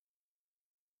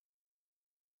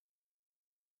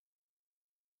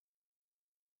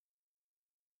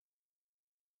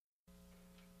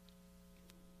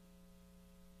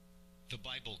The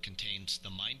Bible contains the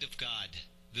mind of God,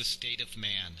 the state of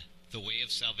man, the way of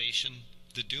salvation,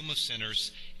 the doom of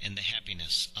sinners, and the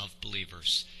happiness of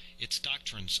believers. Its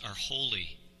doctrines are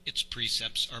holy, its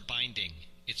precepts are binding,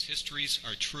 its histories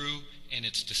are true, and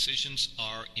its decisions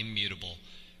are immutable.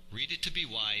 Read it to be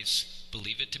wise,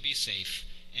 believe it to be safe,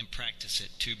 and practice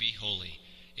it to be holy.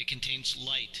 It contains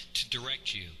light to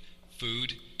direct you,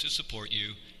 food to support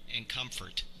you, and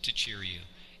comfort to cheer you.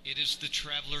 It is the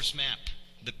traveler's map,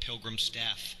 the pilgrim's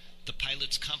staff, the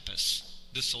pilot's compass,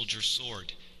 the soldier's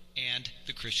sword, and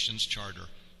the Christian's charter.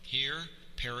 Here,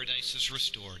 paradise is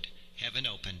restored, heaven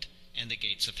opened, and the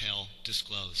gates of hell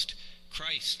disclosed.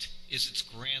 Christ is its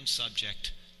grand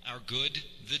subject, our good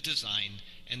the design,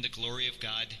 and the glory of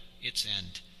God its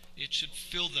end. It should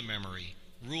fill the memory,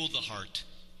 rule the heart,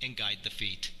 and guide the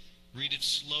feet. Read it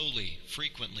slowly,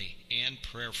 frequently, and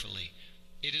prayerfully.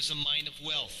 It is a mine of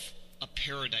wealth, a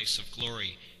paradise of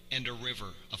glory, and a river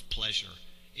of pleasure.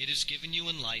 It is given you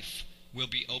in life, will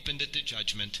be opened at the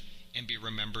judgment, and be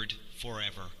remembered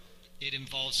forever. It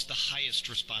involves the highest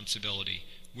responsibility,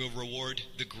 will reward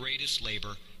the greatest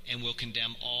labor, and will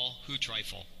condemn all who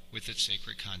trifle with its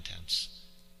sacred contents.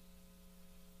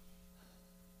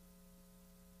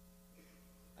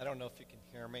 I don't know if you can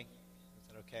hear me.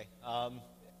 Is that okay?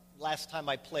 Last time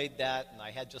I played that, and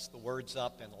I had just the words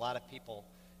up, and a lot of people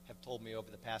have told me over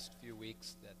the past few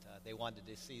weeks that they wanted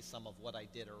to see some of what I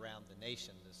did around the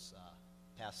nation this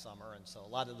past summer, and so a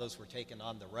lot of those were taken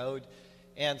on the road,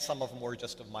 and some of them were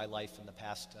just of my life in the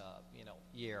past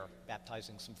year,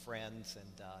 baptizing some friends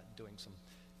and doing some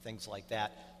things like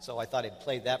that. So I thought I'd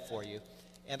play that for you.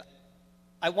 And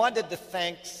I wanted to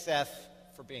thank Seth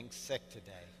for being sick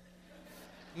today.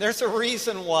 And there's a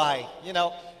reason why.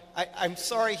 I'm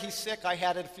sorry he's sick. I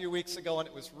had it a few weeks ago, and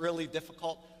it was really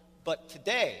difficult. But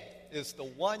today is the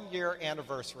 1-year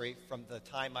anniversary from the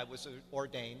time I was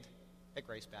ordained at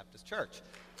Grace Baptist Church.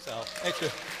 So thank you.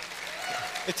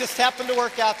 It just happened to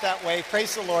work out that way.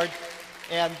 Praise the Lord.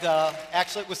 And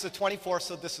actually, it was the 24th,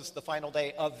 so this is the final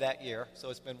day of that year.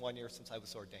 So it's been 1 year since I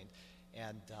was ordained.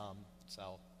 And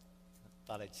so I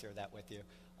thought I'd share that with you.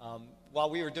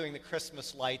 While we were doing the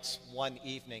Christmas lights one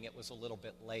evening, it was a little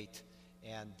bit late.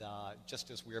 And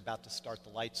just as we were about to start the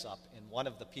lights up, and one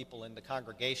of the people in the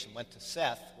congregation went to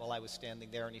Seth while I was standing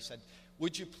there, and he said,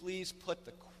 "Would you please put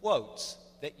the quotes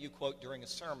that you quote during a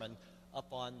sermon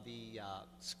up on the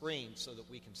screen so that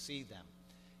we can see them?"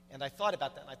 And I thought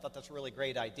about that, and I thought that's a really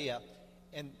great idea.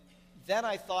 And then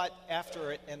I thought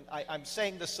after it, and I'm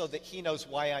saying this so that he knows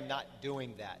why I'm not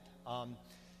doing that.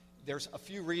 There's a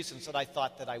few reasons that I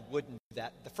thought that I wouldn't do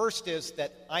that. The first is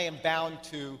that I am bound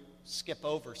to skip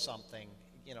over something,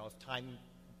 if time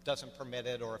doesn't permit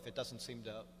it, or if it doesn't seem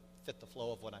to fit the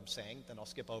flow of what I'm saying, then I'll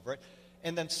skip over it.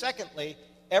 And then secondly,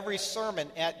 every sermon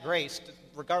at Grace,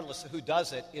 regardless of who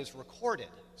does it, is recorded.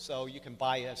 So you can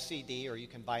buy a CD or you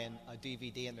can buy a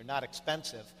DVD, and they're not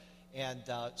expensive. And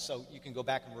so you can go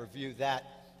back and review that.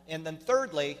 And then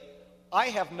thirdly, I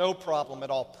have no problem at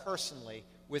all personally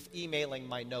with emailing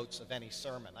my notes of any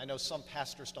sermon. I know some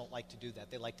pastors don't like to do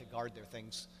that. They like to guard their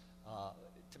things.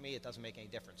 To me, it doesn't make any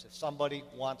difference. If somebody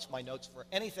wants my notes for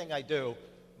anything I do,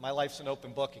 my life's an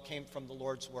open book. It came from the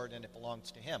Lord's Word, and it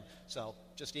belongs to Him. So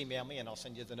just email me, and I'll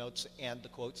send you the notes and the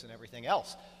quotes and everything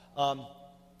else.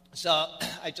 So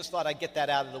I just thought I'd get that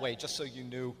out of the way, just so you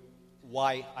knew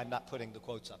why I'm not putting the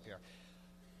quotes up here.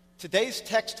 Today's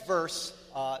text verse,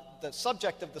 the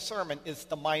subject of the sermon is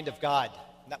the mind of God.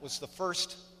 And that was the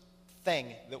first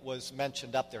thing that was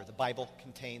mentioned up there. The Bible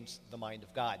contains the mind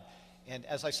of God. And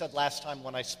as I said last time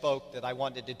when I spoke, that I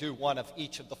wanted to do one of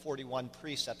each of the 41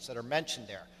 precepts that are mentioned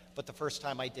there. But the first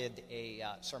time I did a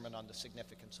sermon on the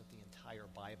significance of the entire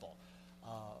Bible.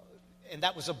 And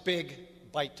that was a big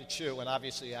bite to chew, and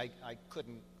obviously I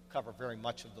couldn't cover very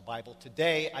much of the Bible.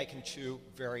 Today, I can chew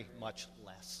very much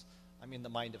less. I mean, the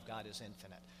mind of God is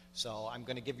infinite. So I'm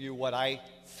going to give you what I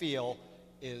feel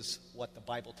is what the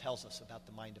Bible tells us about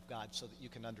the mind of God so that you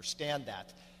can understand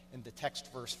that. And the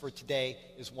text verse for today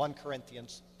is 1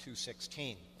 Corinthians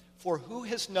 2:16. "For who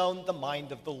has known the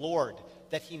mind of the Lord,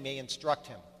 that he may instruct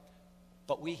him?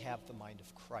 But we have the mind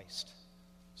of Christ."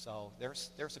 So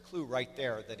there's a clue right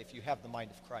there that if you have the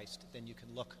mind of Christ, then you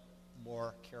can look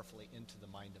more carefully into the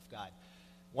mind of God.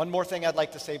 One more thing I'd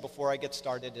like to say before I get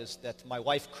started is that my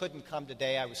wife couldn't come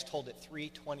today. I was told at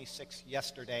 3:26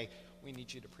 yesterday, "We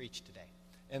need you to preach today."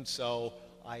 And so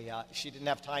she didn't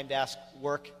have time to ask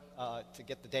work to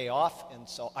get the day off, and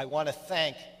so I want to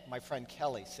thank my friend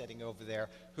Kelly sitting over there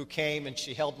who came and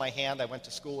she held my hand. I went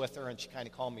to school with her, and she kind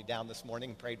of calmed me down this morning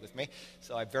and prayed with me,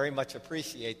 so I very much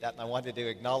appreciate that, and I wanted to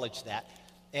acknowledge that.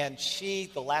 And she,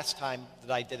 the last time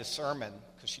that I did a sermon,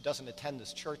 because she doesn't attend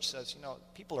this church, says,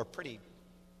 people are pretty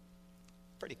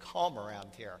calm around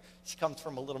here. She comes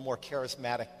from a little more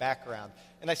charismatic background.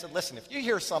 And I said, listen, if you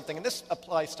hear something, and this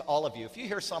applies to all of you, if you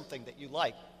hear something that you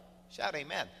like, shout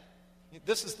amen.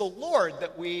 This is the Lord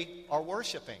that we are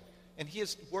worshiping. And he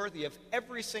is worthy of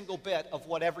every single bit of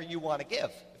whatever you want to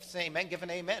give. If you say amen, give an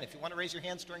amen. If you want to raise your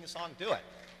hands during a song, do it.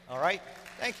 All right?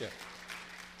 Thank you.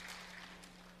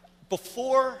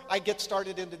 Before I get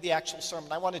started into the actual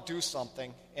sermon, I want to do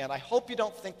something, and I hope you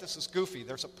don't think this is goofy.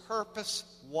 There's a purpose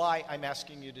why I'm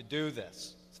asking you to do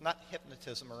this. It's not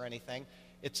hypnotism or anything.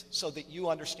 It's so that you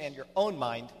understand your own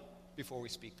mind before we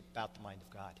speak about the mind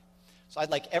of God. So I'd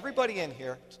like everybody in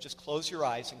here to just close your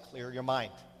eyes and clear your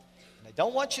mind. And I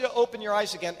don't want you to open your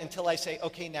eyes again until I say,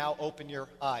 okay, now open your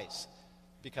eyes.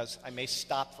 Because I may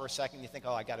stop for a second and you think,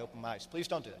 oh, I got to open my eyes. Please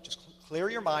don't do that. Just clear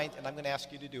your mind, and I'm going to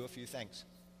ask you to do a few things.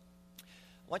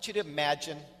 I want you to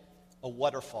imagine a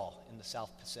waterfall in the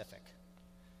South Pacific.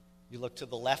 You look to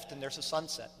the left, and there's a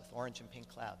sunset with orange and pink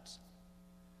clouds.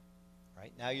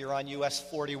 Right now you're on US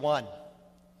 41. You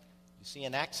see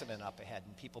an accident up ahead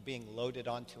and people being loaded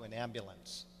onto an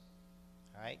ambulance.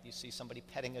 All right, you see somebody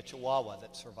petting a chihuahua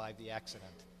that survived the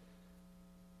accident.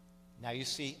 Now you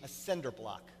see a cinder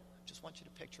block. I just want you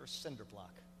to picture a cinder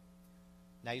block.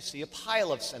 Now you see a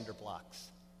pile of cinder blocks.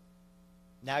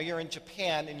 Now you're in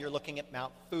Japan and you're looking at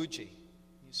Mount Fuji.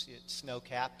 You see it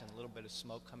snow-capped and a little bit of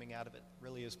smoke coming out of it. It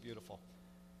really is beautiful.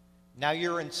 Now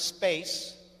you're in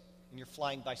space and you're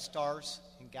flying by stars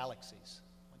and galaxies.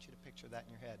 I want you to picture that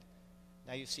in your head.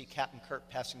 Now you see Captain Kirk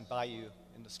passing by you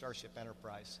in the Starship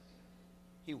Enterprise.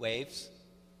 He waves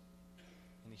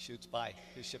and he shoots by.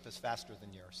 His ship is faster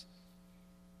than yours.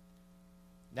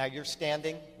 Now you're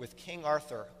standing with King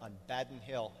Arthur on Badon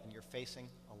Hill, and you're facing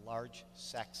a large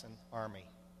Saxon army.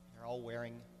 They're all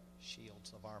wearing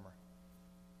shields of armor,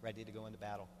 ready to go into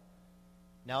battle.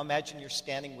 Now imagine you're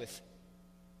standing with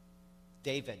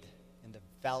David in the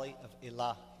valley of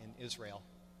Elah in Israel,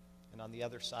 and on the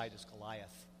other side is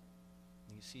Goliath.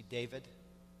 And you see David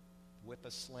whip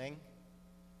a sling,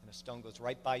 and a stone goes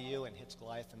right by you and hits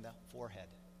Goliath in the forehead.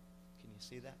 Can you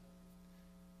see that?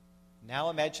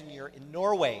 Now imagine you're in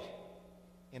Norway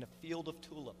in a field of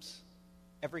tulips,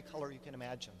 every color you can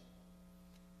imagine.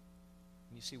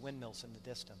 And you see windmills in the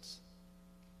distance.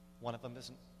 One of them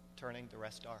isn't turning, the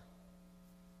rest are.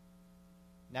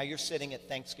 Now you're sitting at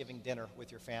Thanksgiving dinner with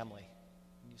your family,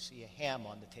 and you see a ham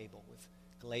on the table with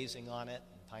glazing on it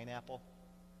and pineapple.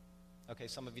 Okay,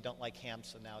 some of you don't like ham,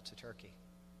 so now it's a turkey.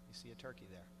 You see a turkey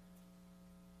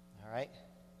there. All right?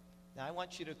 Now I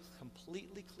want you to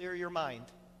completely clear your mind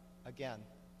again,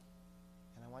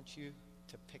 and I want you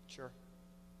to picture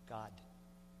God.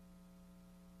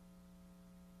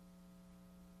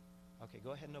 Okay,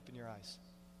 go ahead and open your eyes.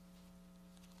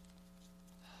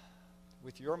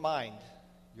 With your mind,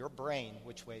 your brain,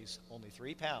 which weighs only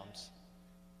 3 pounds,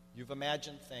 you've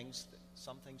imagined things,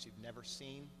 some things you've never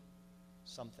seen,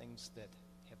 some things that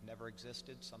have never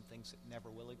existed, some things that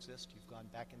never will exist. You've gone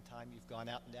back in time, you've gone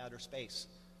out into outer space.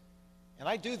 And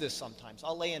I do this sometimes.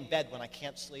 I'll lay in bed when I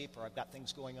can't sleep or I've got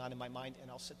things going on in my mind, and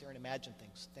I'll sit there and imagine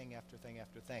things, thing after thing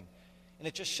after thing. And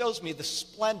it just shows me the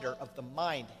splendor of the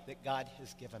mind that God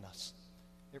has given us.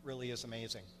 It really is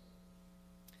amazing.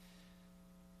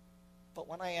 But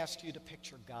when I asked you to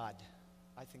picture God,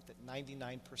 I think that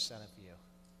 99% of you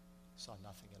saw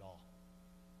nothing at all.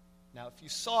 Now, if you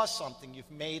saw something,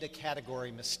 you've made a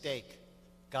category mistake.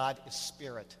 God is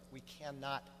spirit. We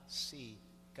cannot see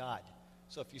God.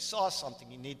 So if you saw something,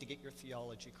 you need to get your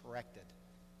theology corrected.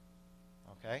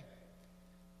 Okay?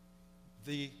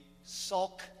 The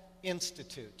Salk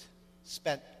Institute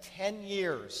spent 10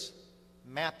 years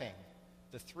mapping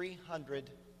the 300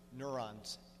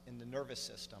 neurons in the nervous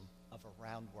system of a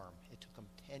roundworm. It took them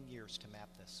 10 years to map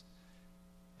this.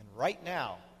 And right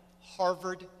now,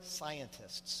 Harvard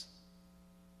scientists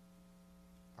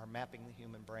are mapping the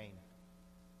human brain.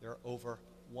 There are over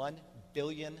 1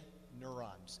 billion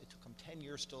neurons. It took them 10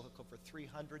 years to look over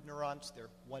 300 neurons. There are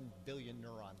 1 billion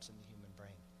neurons in the human brain.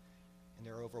 And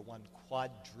there are over 1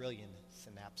 quadrillion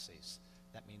synapses.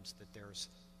 That means that there's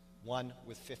 1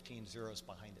 with 15 zeros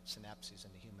behind it, synapses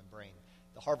in the human brain.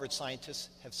 The Harvard scientists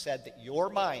have said that your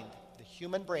mind, the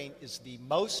human brain, is the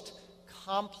most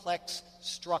complex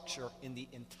structure in the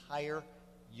entire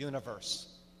universe.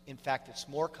 In fact, it's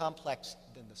more complex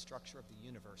than the structure of the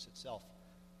universe itself.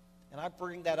 And I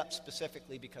bring that up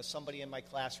specifically because somebody in my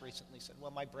class recently said,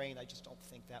 well, my brain, I just don't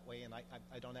think that way, and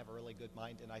I don't have a really good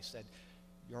mind. And I said,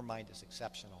 your mind is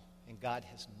exceptional, and God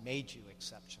has made you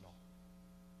exceptional.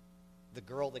 The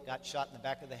girl that got shot in the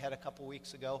back of the head a couple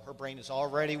weeks ago, her brain is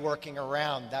already working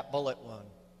around that bullet wound.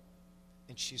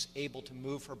 and she's able to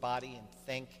move her body and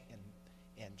think,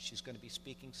 and she's going to be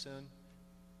speaking soon.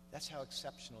 That's how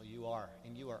exceptional you are,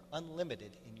 and you are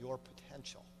unlimited in your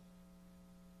potential.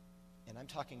 And I'm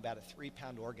talking about a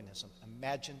 3-pound organism.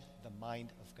 Imagine the mind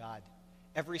of God.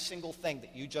 Every single thing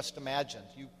that you just imagined,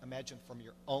 you imagine from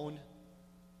your own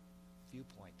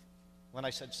viewpoint. When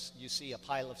I said you see a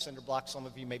pile of cinder blocks, some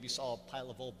of you maybe saw a pile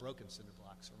of old broken cinder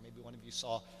blocks, or maybe one of you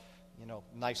saw,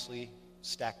 nicely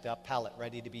stacked up pallet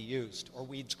ready to be used, or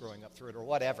weeds growing up through it, or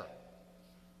whatever.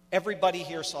 Everybody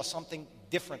here saw something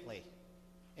differently,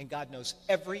 and God knows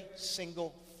every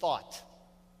single thought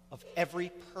of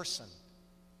every person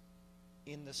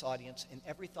in this audience, and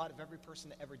every thought of every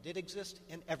person that ever did exist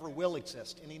and ever will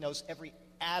exist. And he knows every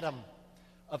atom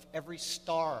of every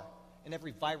star and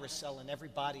every virus cell in every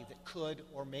body that could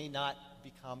or may not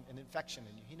become an infection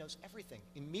in you. He knows everything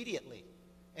immediately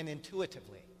and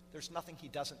intuitively. There's nothing he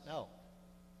doesn't know.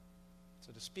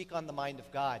 So to speak on the mind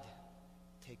of God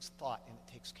takes thought and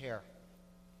it takes care.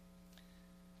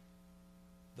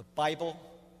 The Bible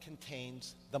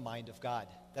contains the mind of God.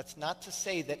 That's not to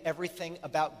say that everything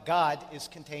about God is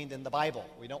contained in the Bible.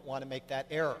 We don't want to make that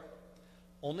error.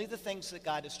 Only the things that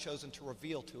God has chosen to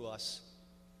reveal to us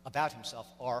about himself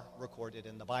are recorded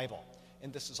in the Bible.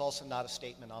 And this is also not a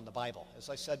statement on the Bible. As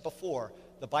I said before,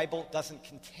 the Bible doesn't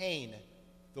contain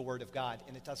the Word of God,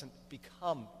 and it doesn't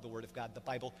become the Word of God. The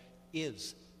Bible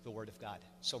is the Word of God.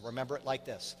 So remember it like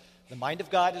this. The mind of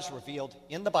God is revealed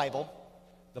in the Bible.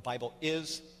 The Bible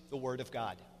is the Word of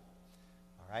God.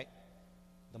 All right?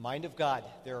 The mind of God,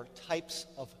 there are types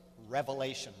of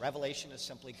revelation. Revelation is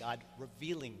simply God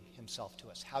revealing himself to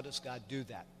us. How does God do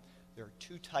that? There are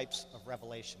 2 types of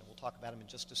revelation. We'll talk about them in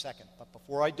just a second. But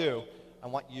before I do, I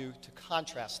want you to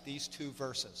contrast these 2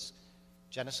 verses.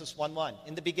 Genesis 1:1.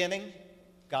 In the beginning,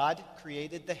 God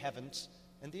created the heavens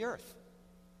and the earth.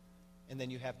 And then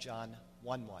you have John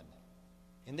 1:1.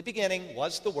 In the beginning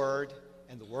was the Word,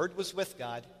 and the Word was with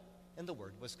God, and the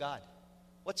Word was God.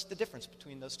 What's the difference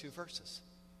between those 2 verses?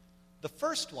 The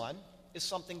first one is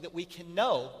something that we can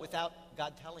know without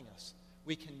God telling us.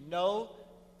 We can know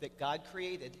that God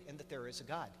created and that there is a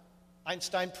God.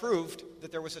 Einstein proved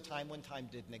that there was a time when time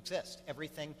didn't exist.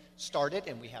 Everything started,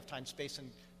 and we have time, space,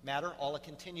 and matter, all a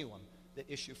continuum that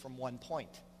issue from one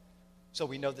point. So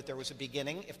we know that there was a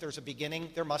beginning. If there's a beginning,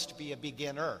 there must be a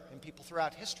beginner. And people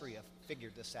throughout history have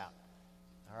figured this out.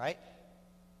 All right?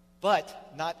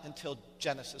 But not until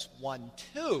Genesis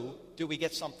 1:2 do we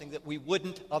get something that we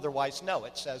wouldn't otherwise know.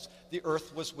 It says, the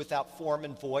earth was without form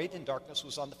and void, and darkness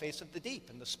was on the face of the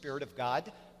deep, and the Spirit of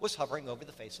God was hovering over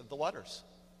the face of the waters.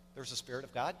 There's a Spirit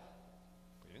of God?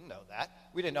 We didn't know that.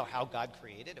 We didn't know how God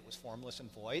created. It was formless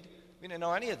and void. We didn't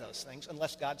know any of those things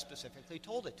unless God specifically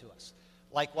told it to us.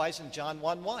 Likewise in John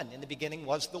 1:1, in the beginning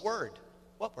was the Word.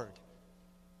 What Word?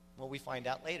 Well, we find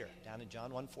out later, down in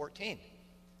John 1:14.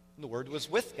 And the Word was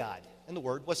with God, and the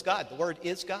Word was God. The Word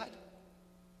is God.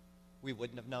 We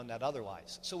wouldn't have known that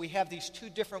otherwise. So we have these 2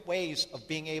 different ways of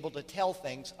being able to tell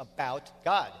things about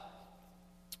God.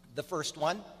 The first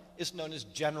one is known as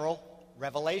general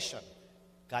revelation.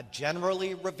 God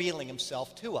generally revealing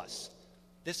himself to us.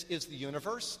 This is the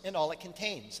universe and all it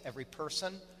contains. Every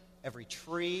person, every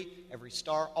tree, every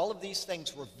star, all of these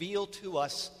things reveal to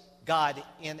us God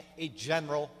in a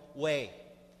general way.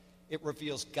 It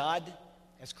reveals God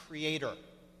as creator.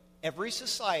 Every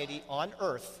society on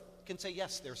earth can say,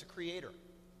 yes, there's a creator.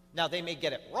 Now, they may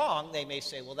get it wrong. They may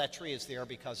say, well, that tree is there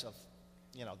because of,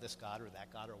 this God or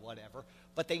that God or whatever.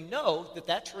 But they know that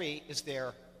that tree is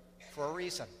there for a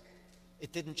reason.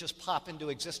 It didn't just pop into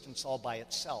existence all by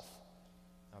itself.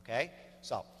 Okay?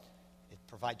 So, it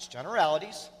provides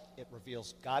generalities. It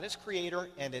reveals God as creator,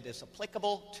 and it is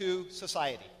applicable to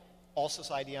society, all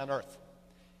society on earth.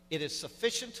 It is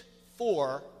sufficient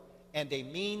for and a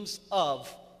means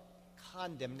of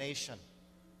condemnation.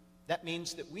 That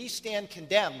means that we stand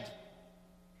condemned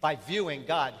by viewing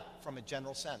God from a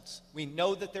general sense. We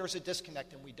know that there's a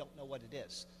disconnect and we don't know what it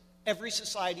is. Every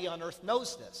society on earth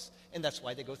knows this, and that's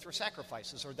why they go through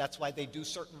sacrifices, or that's why they do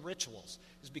certain rituals,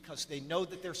 is because they know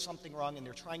that there's something wrong and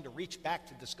they're trying to reach back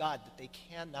to this God that they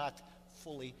cannot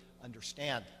fully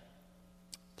understand.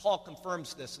 Paul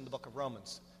confirms this in the book of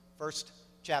Romans, 1st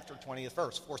chapter, 20th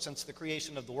verse. For since the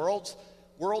creation of the world,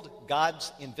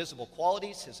 God's invisible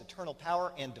qualities, his eternal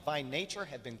power and divine nature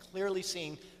have been clearly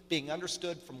seen, being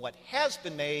understood from what has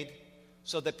been made,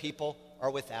 so that people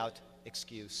are without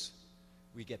excuse.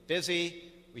 We get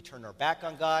busy, we turn our back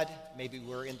on God, maybe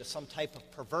we're into some type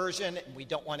of perversion and we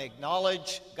don't want to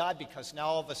acknowledge God because now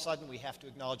all of a sudden we have to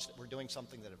acknowledge that we're doing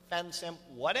something that offends him.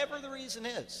 Whatever the reason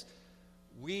is,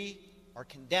 we are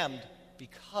condemned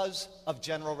because of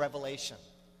general revelation.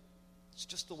 It's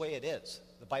just the way it is.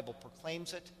 The Bible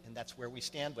proclaims it, and that's where we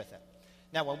stand with it.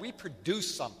 Now, when we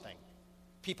produce something,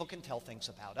 people can tell things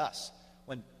about us.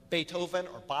 When Beethoven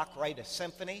or Bach write a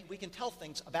symphony, we can tell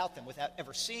things about them without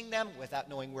ever seeing them, without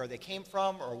knowing where they came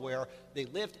from or where they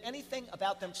lived. Anything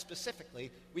about them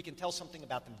specifically, we can tell something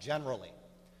about them generally.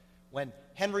 When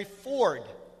Henry Ford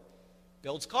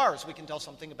builds cars, we can tell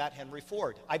something about Henry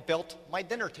Ford. I built my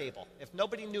dinner table. If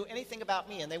nobody knew anything about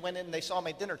me and they went in and they saw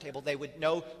my dinner table, they would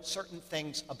know certain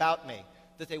things about me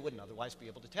that they wouldn't otherwise be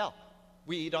able to tell.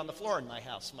 We eat on the floor in my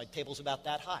house. My table's about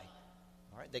that high.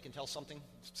 All right, they can tell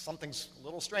something's a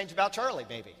little strange about Charlie,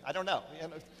 maybe. I don't know.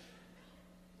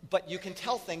 But you can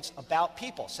tell things about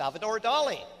people. Salvador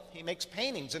Dali, he makes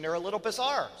paintings, and they're a little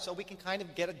bizarre. So we can kind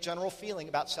of get a general feeling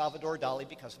about Salvador Dali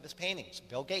because of his paintings.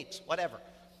 Bill Gates, whatever.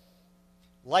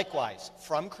 Likewise,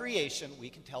 from creation, we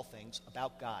can tell things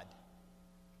about God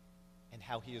and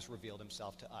how he has revealed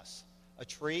himself to us. A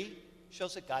tree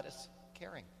shows that God is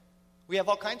caring. We have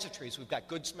all kinds of trees. We've got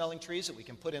good-smelling trees that we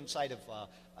can put inside of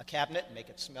a cabinet and make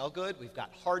it smell good. We've got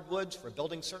hardwoods for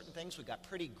building certain things. We've got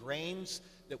pretty grains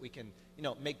that we can,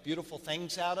 make beautiful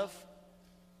things out of.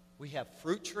 We have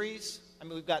fruit trees. I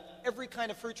mean, we've got every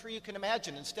kind of fruit tree you can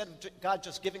imagine. Instead of God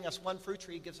just giving us one fruit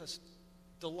tree, he gives us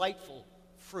delightful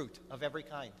fruit of every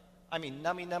kind. I mean,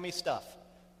 nummy stuff.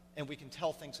 And we can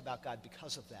tell things about God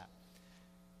because of that.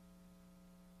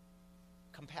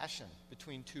 Compassion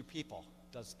between two people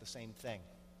does the same thing.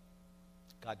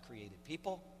 God created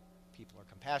people. People are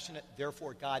compassionate.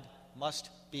 Therefore, God must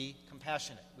be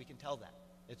compassionate. We can tell that.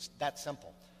 It's that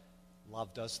simple.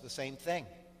 Love does the same thing.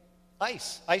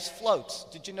 Ice floats.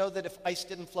 Did you know that if ice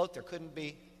didn't float, there couldn't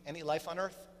be any life on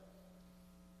earth?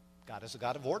 God is a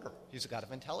God of order. He's a God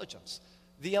of intelligence.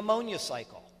 The ammonia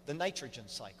cycle, the nitrogen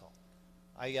cycle.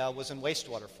 I was in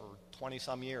wastewater for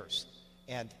 20-some years.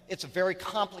 And it's a very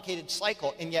complicated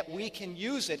cycle, and yet we can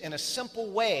use it in a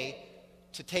simple way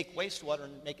to take wastewater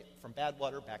and make it from bad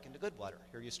water back into good water.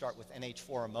 Here you start with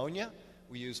NH4 ammonia.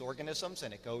 We use organisms,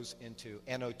 and it goes into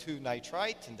NO2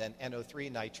 nitrite, and then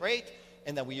NO3 nitrate.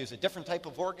 And then we use a different type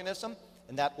of organism,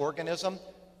 and that organism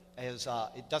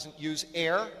it doesn't use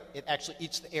air. It actually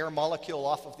eats the air molecule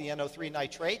off of the NO3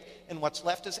 nitrate, and what's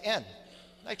left is N.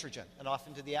 Nitrogen, and off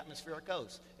into the atmosphere it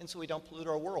goes. And so we don't pollute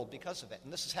our world because of it.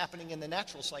 And this is happening in the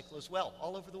natural cycle as well,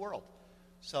 all over the world.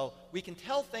 So we can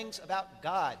tell things about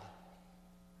God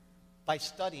by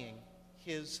studying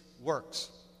his works.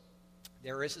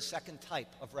 There is a second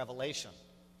type of revelation.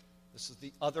 This is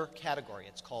the other category.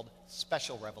 It's called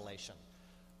special revelation.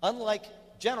 Unlike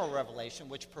general revelation,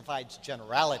 which provides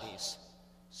generalities,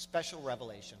 special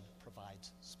revelation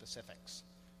provides specifics.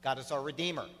 God is our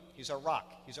Redeemer. He's our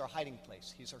rock. He's our hiding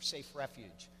place. He's our safe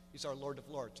refuge. He's our Lord of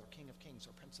Lords, our King of Kings,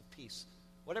 our Prince of Peace.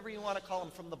 Whatever you want to call him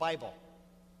from the Bible.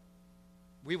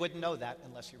 We wouldn't know that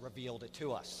unless he revealed it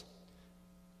to us.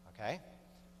 Okay?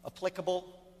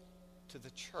 Applicable to the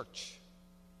church.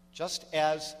 Just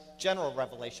as general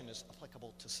revelation is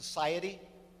applicable to society,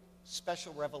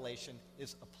 special revelation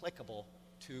is applicable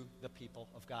to the people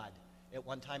of God. At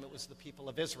one time it was the people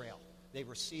of Israel. They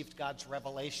received God's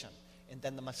revelation. And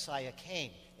then the Messiah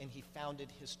came, and he founded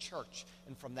his church.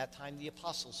 And from that time, the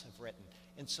apostles have written.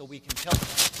 And so we can tell,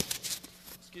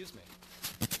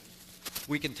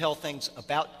 we can tell things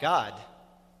about God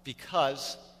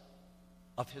because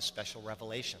of his special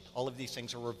revelation. All of these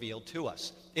things are revealed to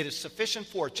us. It is sufficient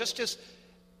for, just as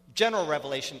general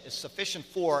revelation is sufficient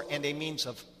for and a means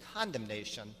of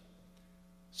condemnation,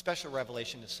 special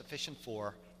revelation is sufficient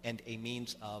for and a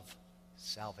means of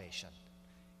salvation.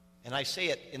 And I say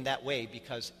it in that way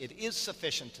because it is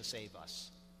sufficient to save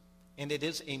us. And it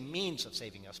is a means of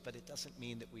saving us, but it doesn't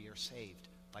mean that we are saved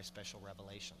by special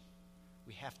revelation.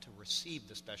 We have to receive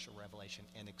the special revelation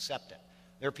and accept it.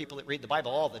 There are people that read the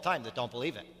Bible all the time that don't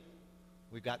believe it.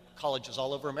 We've got colleges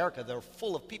all over America that are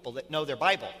full of people that know their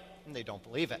Bible, and they don't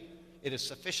believe it. It is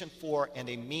sufficient for and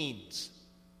a means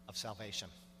of salvation.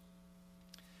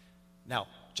 Now,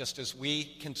 just as we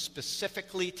can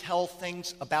specifically tell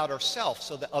things about ourselves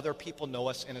so that other people know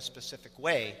us in a specific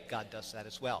way, God does that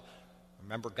as well.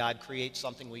 Remember, God creates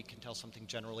something, we can tell something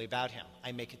generally about him.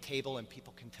 I make a table and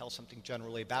people can tell something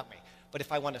generally about me. But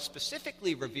if I want to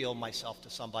specifically reveal myself to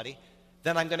somebody,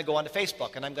 then I'm going to go onto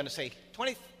Facebook and I'm going to say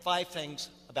 25 things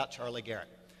about Charlie Garrett.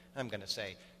 I'm going to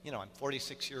say, I'm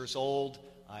 46 years old.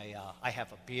 I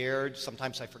have a beard.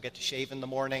 Sometimes I forget to shave in the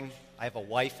morning. I have a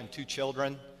wife and 2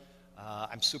 children.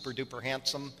 I'm super duper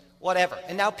handsome, whatever.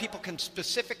 And now people can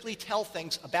specifically tell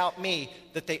things about me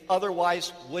that they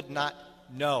otherwise would not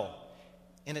know.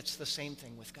 And it's the same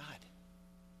thing with God.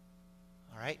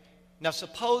 All right? Now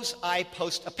suppose I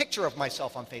post a picture of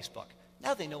myself on Facebook.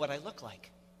 Now they know what I look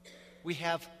like. we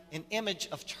have an image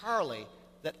of Charlie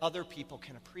that other people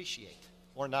can appreciate,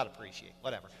 or not appreciate,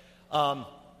 whatever.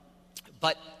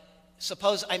 But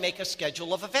suppose I make a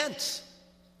schedule of events.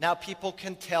 Now people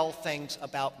can tell things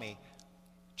about me.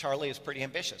 Charlie is pretty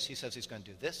ambitious. He says he's going to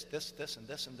do this, this, this, and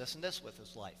this, and this, and this with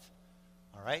his life.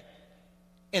 All right?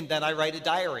 And then I write a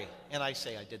diary, and I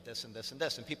say I did this and this and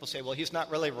this. And people say, well, he's not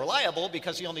really reliable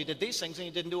because he only did these things and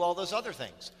he didn't do all those other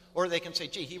things. Or they can say,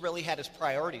 gee, he really had his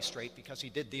priorities straight because he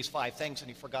did these 5 things and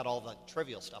he forgot all the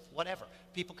trivial stuff. Whatever.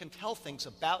 People can tell things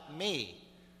about me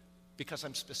because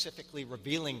I'm specifically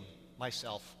revealing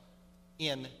myself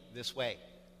in this way.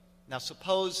 Now,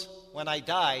 suppose when I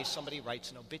die, somebody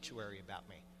writes an obituary about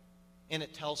me, and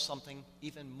it tells something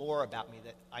even more about me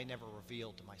that I never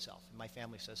revealed to myself. And my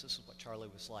family says, this is what Charlie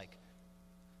was like.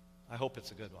 I hope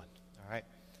it's a good one, all right?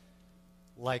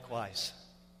 Likewise,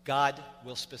 God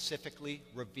will specifically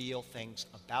reveal things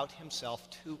about himself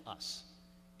to us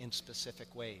in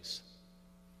specific ways.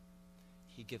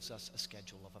 He gives us a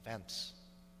schedule of events.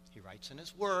 He writes in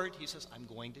his word, he says, I'm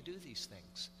going to do these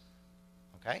things,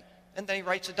 okay? And then he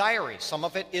writes a diary. Some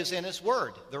of it is in his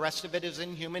word. The rest of it is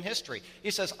in human history.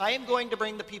 He says, I am going to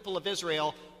bring the people of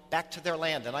Israel back to their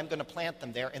land, and I'm going to plant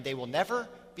them there, and they will never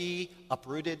be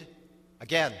uprooted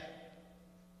again.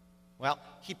 Well,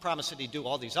 he promised that he'd do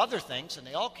all these other things, and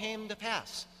they all came to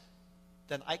pass.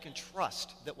 Then I can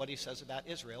trust that what he says about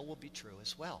Israel will be true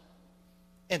as well.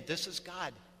 And this is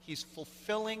God. He's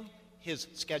fulfilling his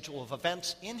schedule of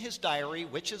events in his diary,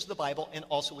 which is the Bible, and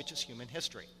also which is human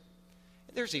history.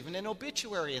 There's even an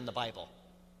obituary in the Bible.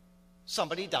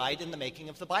 Somebody died in the making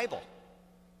of the Bible.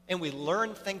 And we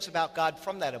learn things about God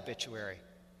from that obituary.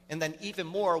 And then even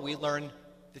more, we learn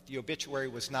that the obituary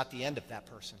was not the end of that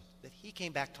person, that he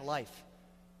came back to life.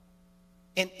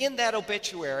 And in that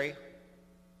obituary,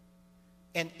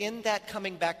 and in that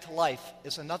coming back to life,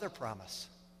 is another promise.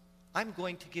 I'm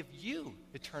going to give you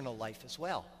eternal life as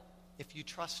well, if you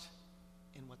trust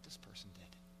in what this person did.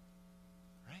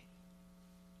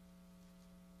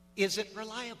 Is it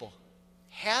reliable?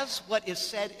 Has what is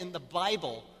said in the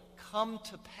Bible come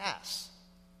to pass?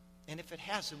 And if it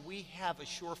hasn't, we have a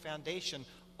sure foundation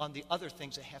on the other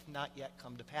things that have not yet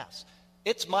come to pass.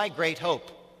 It's my great hope.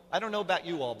 I don't know about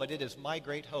you all, but it is my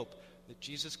great hope that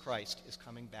Jesus Christ is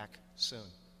coming back soon.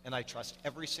 And I trust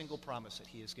every single promise that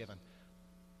he has given.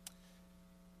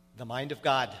 The mind of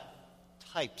God,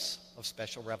 types of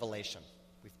special revelation.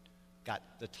 We've got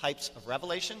the types of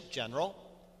revelation, general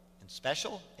and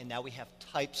special, and now we have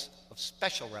types of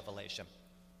special revelation.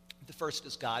 The first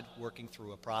is God working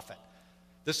through a prophet.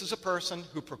 This is a person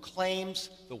who proclaims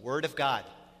the word of God.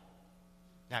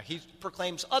 Now, he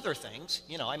proclaims other things.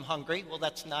 You know, I'm hungry. Well,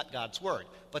 that's not God's word.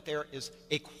 But there is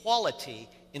a quality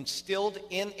instilled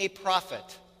in a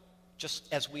prophet,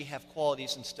 just as we have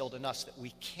qualities instilled in us that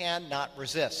we cannot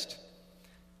resist.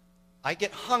 I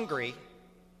get hungry,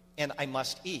 and I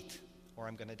must eat, or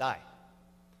I'm going to die.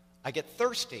 I get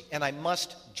thirsty, and I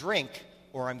must drink,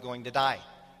 or I'm going to die.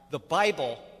 The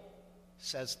Bible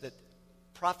says that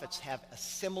prophets have a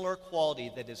similar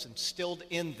quality that is instilled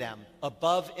in them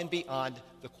above and beyond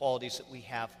the qualities that we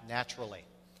have naturally.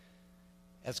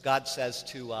 As God says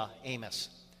to Amos,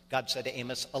 God said to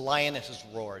Amos, a lion has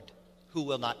roared. Who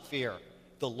will not fear?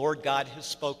 The Lord God has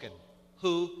spoken.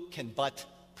 Who can but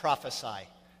prophesy?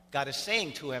 God is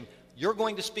saying to him, you're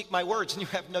going to speak my words, and you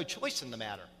have no choice in the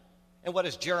matter. And what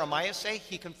does Jeremiah say?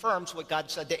 He confirms what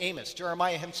God said to Amos.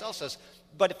 Jeremiah himself says,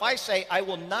 but if I say I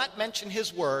will not mention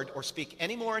his word or speak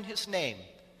any more in his name,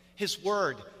 his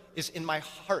word is in my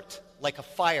heart like a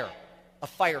fire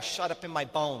shut up in my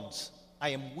bones. I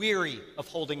am weary of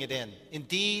holding it in.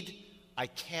 Indeed, I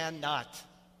cannot.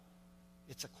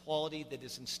 It's a quality that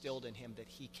is instilled in him that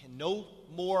he can no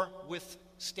more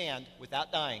withstand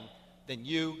without dying than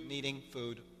you needing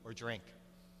food or drink.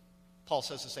 Paul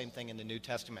says the same thing in the New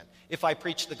Testament. If I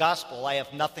preach the gospel, I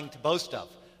have nothing to boast of,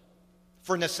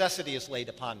 for necessity is laid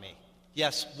upon me.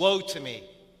 Yes, woe to me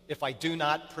if I do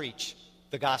not preach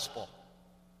the gospel.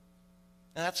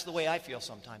 And that's the way I feel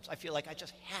sometimes. I feel like I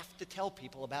just have to tell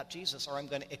people about Jesus or I'm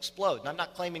going to explode. And I'm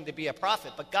not claiming to be a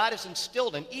prophet, but God has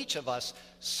instilled in each of us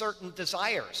certain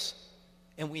desires,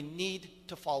 and we need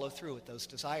to follow through with those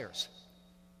desires.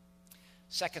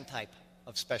 Second type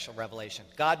of special revelation,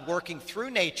 God working through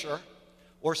nature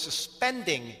or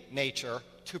suspending nature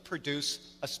to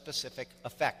produce a specific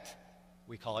effect.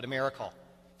 We call it a miracle.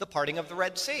 The parting of the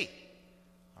Red Sea.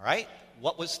 All right?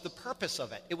 What was the purpose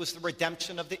of it? It was the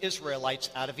redemption of the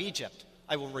Israelites out of Egypt.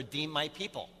 I will redeem my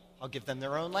people. I'll give them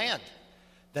their own land.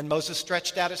 Then Moses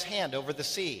stretched out his hand over the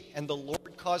sea, and the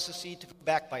Lord caused the sea to go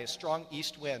back by a strong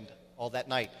east wind all that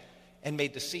night, and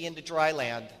made the sea into dry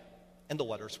land, and the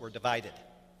waters were divided.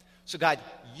 So God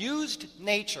used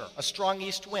nature, a strong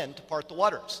east wind, to part the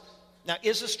waters. Now,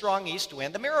 is a strong east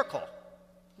wind a miracle?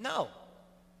 No.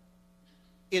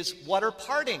 Is water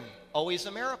parting always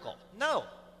a miracle? No.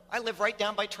 I live right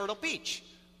down by Turtle Beach.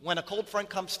 When a cold front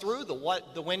comes through,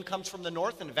 the wind comes from the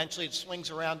north, and eventually it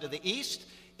swings around to the east,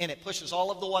 and it pushes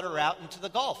all of the water out into the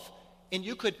Gulf. And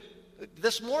you could,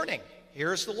 this morning,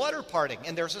 here's the water parting,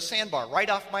 and there's a sandbar right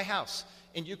off my house.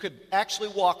 And you could actually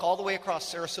walk all the way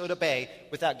across Sarasota Bay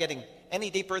without getting any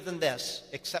deeper than this,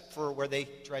 except for where they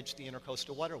dredged the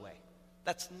Intercoastal Waterway.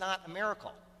 That's not a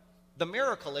miracle. The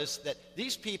miracle is that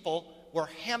these people were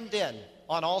hemmed in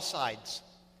on all sides,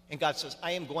 and God says,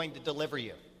 I am going to deliver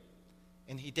you.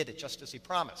 And he did it just as he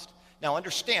promised. Now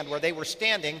understand, where they were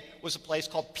standing was a place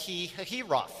called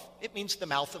Pi-hahiroth. It means the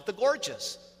mouth of the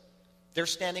gorges. They're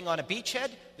standing on a beachhead.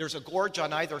 There's a gorge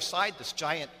on either side, this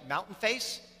giant mountain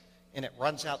face, and it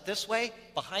runs out this way.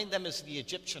 Behind them is the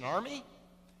Egyptian army.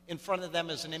 In front of them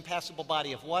is an impassable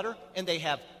body of water, and they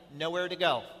have nowhere to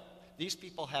go. These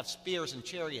people have spears and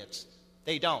chariots.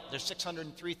 They don't. There's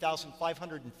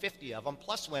 603,550 of them,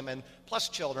 plus women, plus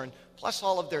children, plus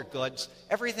all of their goods.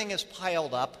 Everything is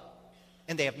piled up,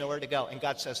 and they have nowhere to go. And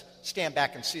God says, stand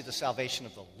back and see the salvation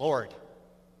of the Lord.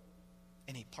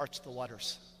 And he parts the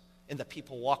waters, and the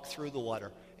people walk through the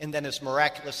water. And then as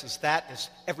miraculous as that, as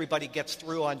everybody gets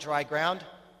through on dry ground,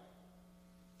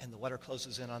 and the water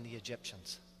closes in on the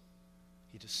Egyptians.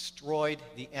 He destroyed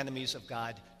the enemies of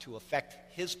God to effect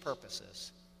his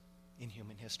purposes in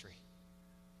human history.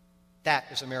 That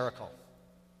is a miracle.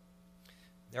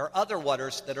 There are other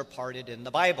waters that are parted in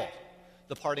the Bible.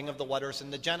 The parting of the waters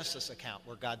in the Genesis account,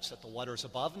 where God set the waters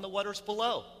above and the waters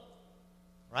below.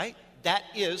 Right? That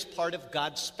is part of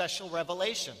God's special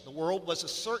revelation. The world was a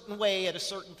certain way at a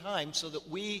certain time so that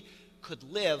we could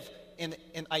live in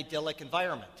an idyllic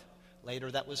environment. Later,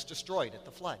 that was destroyed at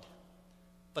the flood.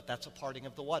 But that's a parting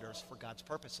of the waters for God's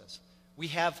purposes. We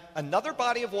have another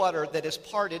body of water that is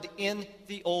parted in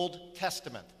the Old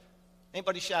Testament.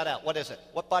 Anybody shout out, what is it?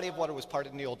 What body of water was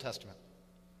parted in the Old Testament?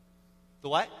 The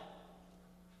what?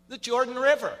 The Jordan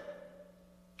River.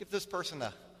 Give this person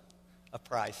a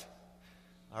prize.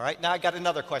 All right, now I got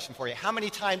another question for you. How many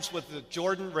times was the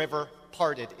Jordan River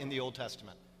parted in the Old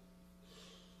Testament?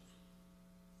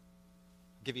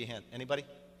 I'll give you a hint. Anybody?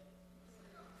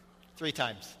 3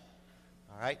 times.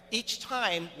 All right. Each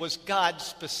time was God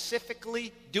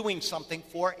specifically doing something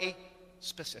for a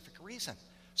specific reason,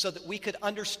 so that we could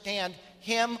understand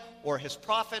him or his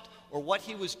prophet or what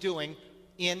he was doing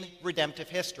in redemptive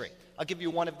history. I'll give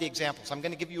you one of the examples. I'm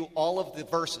going to give you all of the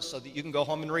verses so that you can go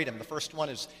home and read them. The first one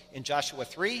is in Joshua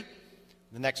 3.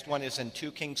 The next one is in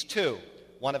 2 Kings 2.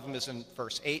 One of them is in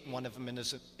verse 8, and one of them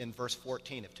is in verse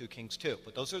 14 of 2 Kings 2.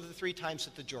 But those are the 3 times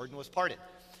that the Jordan was parted.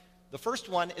 The first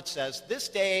one, it says, "This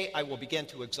day I will begin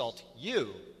to exalt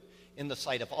you in the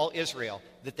sight of all Israel,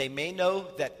 that they may know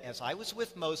that as I was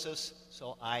with Moses,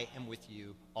 so I am with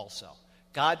you also."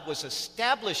 God was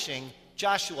establishing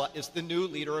Joshua as the new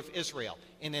leader of Israel.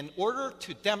 And in order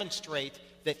to demonstrate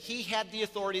that he had the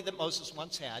authority that Moses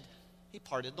once had, he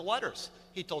parted the waters.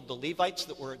 He told the Levites,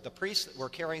 that were the priests that were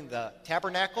carrying the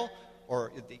tabernacle,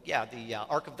 or the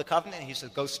Ark of the Covenant, he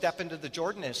said, go step into the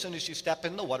Jordan, and as soon as you step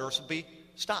in, the waters will be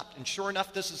stopped. And sure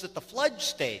enough, this is at the flood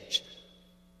stage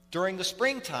during the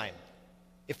springtime.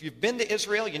 If you've been to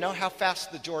Israel, you know how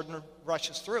fast the Jordan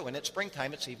rushes through. And at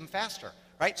springtime, it's even faster,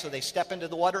 right? So they step into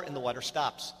the water, and the water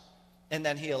stops. And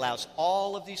then he allows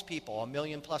all of these people, 1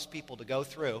 million plus people, to go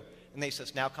through. And he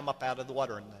says, now come up out of the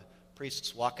water. And the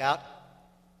priests walk out,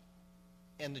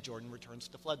 and the Jordan returns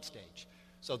to flood stage.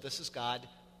 So this is God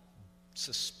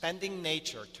suspending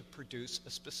nature to produce a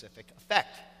specific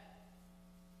effect.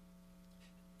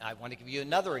 I want to give you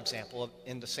another example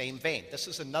in the same vein. This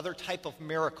is another type of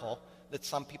miracle that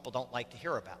some people don't like to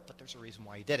hear about, but there's a reason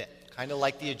why he did it. Kind of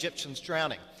like the Egyptians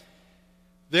drowning.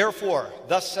 "Therefore,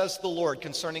 thus says the Lord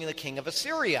concerning the king of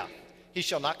Assyria, he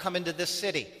shall not come into this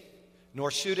city, nor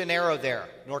shoot an arrow there,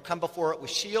 nor come before it with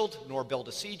shield, nor build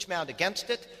a siege mound against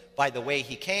it. By the way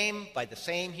he came, by the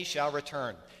same he shall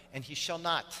return. And he shall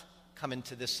not come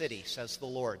into this city, says the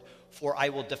Lord. For I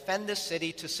will defend this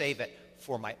city to save it,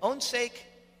 for my own sake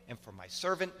and for my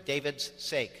servant David's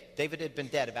sake." David had been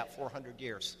dead about 400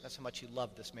 years. That's how much he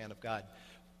loved this man of God.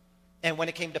 "And when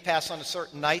it came to pass on a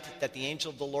certain night that the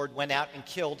angel of the Lord went out and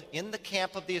killed in the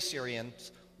camp of the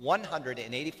Assyrians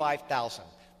 185,000.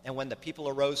 And when the people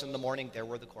arose in the morning, there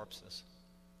were the corpses,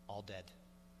 all dead."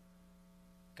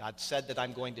 God said that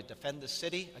I'm going to defend the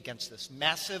city against this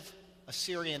massive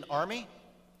Assyrian army,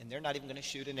 and they're not even going to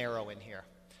shoot an arrow in here.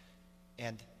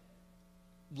 And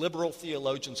liberal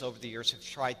theologians over the years have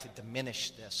tried to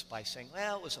diminish this by saying,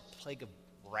 well, it was a plague of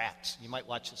rats. You might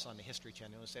watch this on the History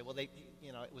Channel and say, well, it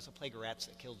was a plague of rats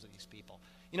that killed these people.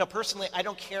 Personally, I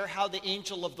don't care how the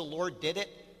angel of the Lord did it.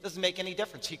 It doesn't make any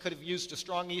difference. He could have used a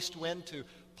strong east wind to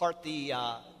part the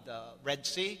Red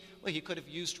Sea. Well, he could have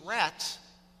used rats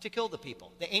to kill the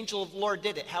people. The angel of the Lord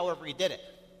did it however he did it.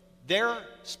 Their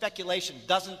speculation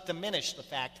doesn't diminish the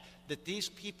fact that these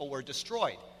people were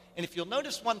destroyed. And if you'll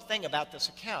notice one thing about this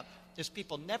account is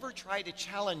people never try to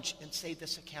challenge and say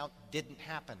this account didn't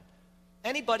happen.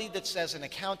 Anybody that says an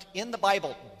account in the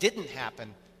Bible didn't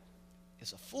happen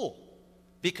is a fool,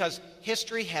 because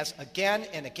history has again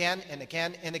and again and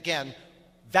again and again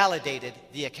validated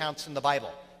the accounts in the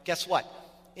Bible. Guess what?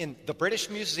 In the British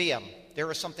Museum, there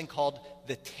is something called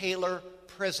the Taylor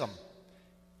Prism,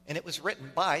 and it was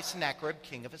written by Sennacherib,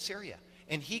 king of Assyria.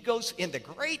 And he goes into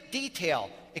great detail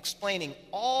explaining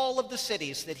all of the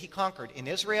cities that he conquered in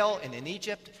Israel and in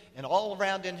Egypt and all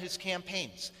around in his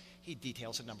campaigns. He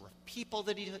details a number of people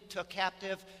that he took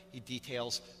captive. He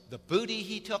details the booty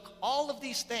he took, all of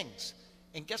these things.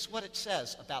 And guess what it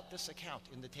says about this account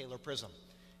in the Taylor Prism?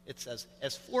 It says,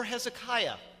 as for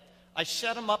Hezekiah, I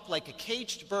shut him up like a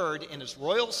caged bird in his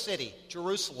royal city,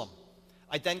 Jerusalem.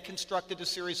 I then constructed a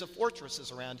series of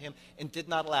fortresses around him and did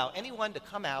not allow anyone to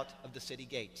come out of the city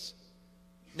gates.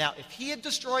 Now, if he had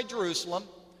destroyed Jerusalem,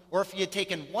 or if he had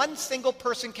taken one single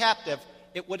person captive,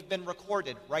 it would have been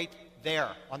recorded right there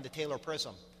on the Taylor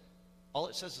Prism. All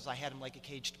it says is, I had him like a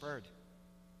caged bird.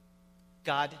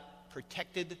 God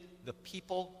protected the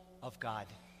people of God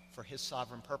for his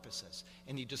sovereign purposes.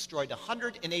 And he destroyed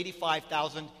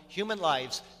 185,000 human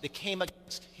lives that came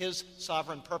against his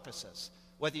sovereign purposes.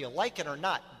 Whether you like it or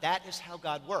not, that is how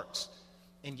God works.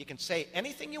 And you can say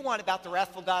anything you want about the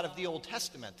wrathful God of the Old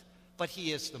Testament, but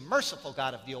he is the merciful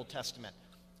God of the Old Testament.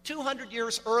 200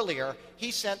 years earlier, he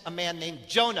sent a man named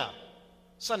Jonah,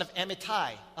 son of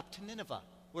Amittai, up to Nineveh,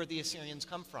 where the Assyrians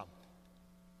come from.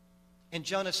 And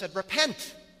Jonah said,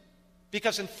 repent,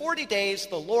 because in 40 days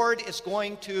the Lord is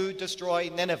going to destroy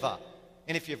Nineveh.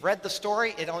 And if you've read the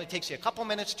story, it only takes you a couple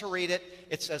minutes to read it.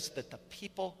 It says that the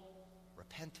people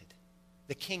repented.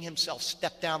 The king himself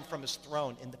stepped down from his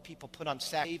throne, and the people put on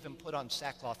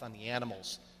sackcloth on the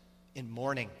animals in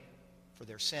mourning for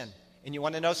their sin. And you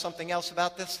want to know something else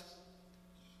about this?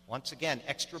 Once again,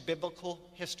 extra-biblical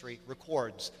history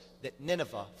records that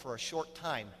Nineveh, for a short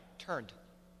time, turned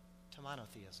to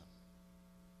monotheism.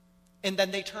 And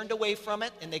then they turned away from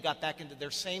it, and they got back into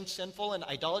their same sinful and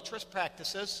idolatrous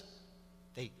practices.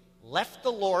 They left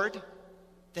the Lord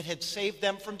that had saved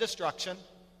them from destruction,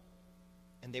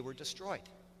 and they were destroyed.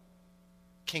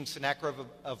 King Sennacherib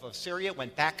of Assyria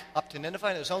went back up to Nineveh,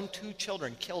 and his own 2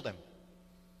 children killed him.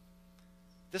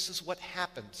 This is what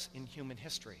happens in human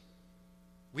history.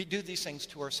 We do these things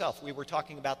to ourselves. We were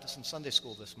talking about this in Sunday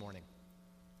school this morning.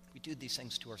 We do these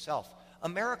things to ourselves.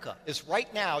 America is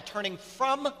right now turning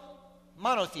from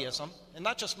monotheism, and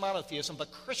not just monotheism,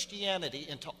 but Christianity,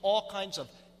 into all kinds of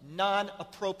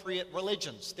non-appropriate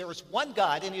religions. There is one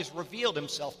God, and he has revealed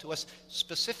himself to us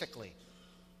specifically.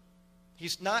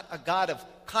 He's not a God of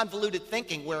convoluted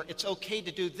thinking where it's okay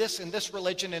to do this in this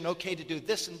religion and okay to do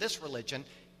this in this religion.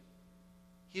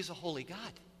 He's a holy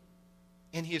God.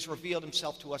 And he has revealed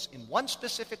himself to us in one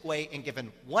specific way and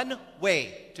given one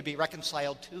way to be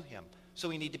reconciled to him. So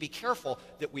we need to be careful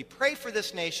that we pray for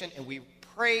this nation and we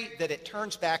pray that it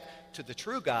turns back to the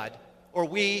true God, or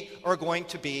we are going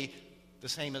to be the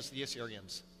same as the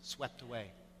Assyrians, swept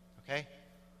away. Okay?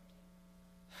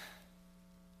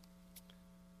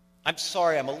 I'm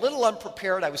sorry, I'm a little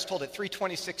unprepared. I was told at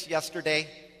 3:26 yesterday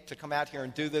to come out here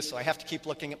and do this, so I have to keep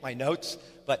looking at my notes.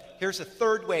 But here's a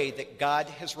third way that God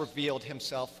has revealed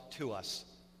himself to us.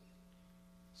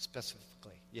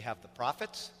 Specifically, you have the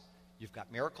prophets, you've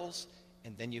got miracles,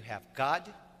 and then you have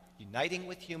God uniting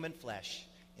with human flesh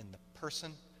in the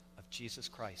person of Jesus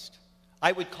Christ.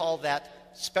 I would call that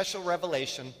special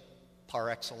revelation par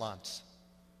excellence.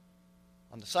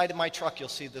 On the side of my truck, you'll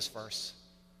see this verse.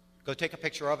 Go take a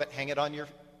picture of it, hang it on your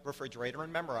refrigerator,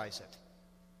 and memorize it.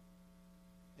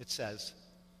 It says,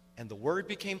 and the Word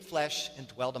became flesh and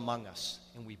dwelt among us,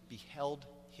 and we beheld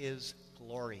his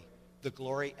glory, the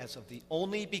glory as of the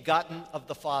only begotten of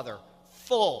the Father,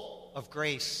 full of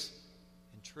grace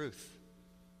and truth.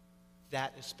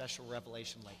 That is special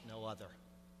revelation like no other.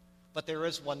 But there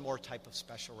is one more type of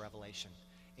special revelation,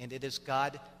 and it is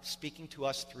God speaking to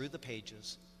us through the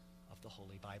pages of the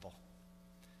Holy Bible.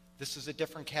 This is a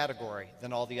different category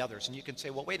than all the others. And you can say,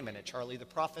 well, wait a minute, Charlie, the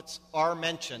prophets are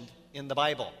mentioned in the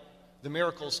Bible. The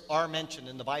miracles are mentioned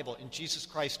in the Bible, and Jesus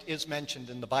Christ is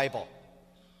mentioned in the Bible.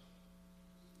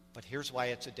 But here's why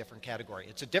it's a different category.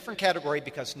 It's a different category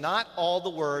because not all the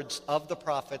words of the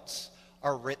prophets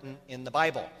are written in the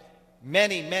Bible.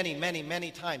 Many, many, many,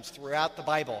 many times throughout the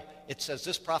Bible, it says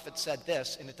this prophet said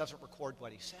this, and it doesn't record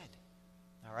what he said.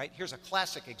 All right, here's a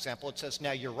classic example. It says,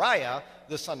 now Uriah,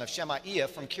 the son of Shemaiah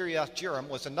from Kiriath Jearim,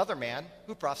 was another man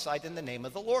who prophesied in the name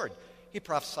of the Lord. He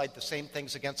prophesied the same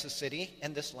things against the city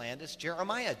and this land as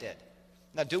Jeremiah did.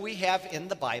 Now, do we have in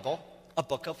the Bible a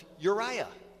book of Uriah?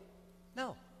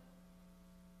 No.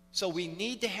 So we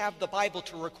need to have the Bible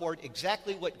to record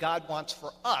exactly what God wants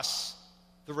for us,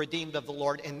 the redeemed of the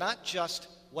Lord, and not just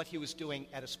what he was doing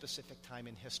at a specific time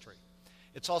in history.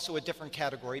 It's also a different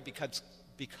category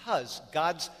because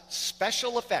God's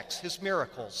special effects, his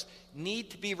miracles, need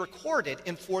to be recorded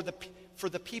and for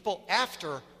the people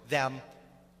after them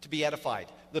to be edified.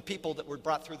 The people that were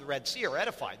brought through the Red Sea are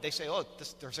edified. They say, oh,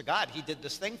 there's a God. He did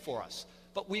this thing for us.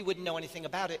 But we wouldn't know anything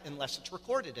about it unless it's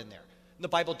recorded in there. And the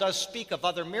Bible does speak of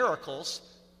other miracles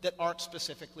that aren't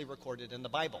specifically recorded in the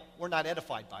Bible. We're not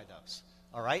edified by those.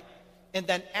 All right? And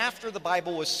then after the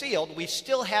Bible was sealed, we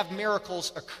still have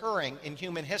miracles occurring in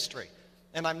human history.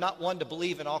 And I'm not one to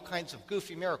believe in all kinds of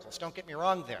goofy miracles. Don't get me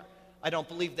wrong there. I don't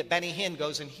believe that Benny Hinn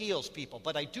goes and heals people.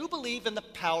 But I do believe in the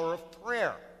power of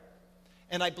prayer.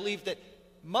 And I believe that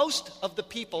most of the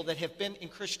people that have been in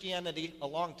Christianity a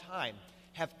long time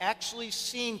have actually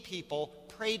seen people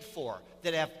prayed for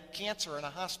that have cancer in a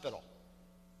hospital.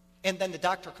 And then the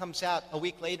doctor comes out a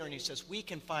week later and he says, we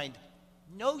can find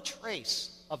no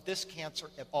trace of this cancer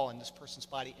at all in this person's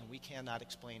body, and we cannot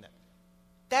explain it.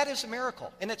 That is a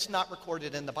miracle, and it's not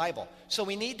recorded in the Bible. So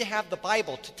we need to have the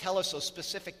Bible to tell us those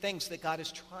specific things that God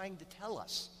is trying to tell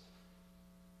us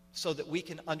so that we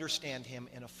can understand him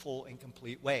in a full and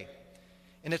complete way.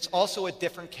 And it's also a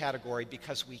different category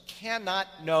because we cannot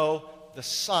know the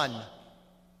Son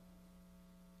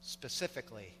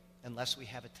specifically unless we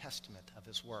have a testament of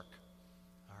his work.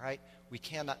 All right? We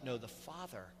cannot know the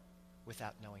Father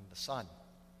without knowing the Son.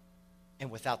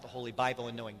 And without the Holy Bible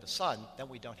and knowing the Son, then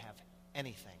we don't have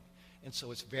anything. And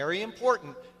so it's very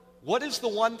important. What is the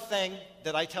one thing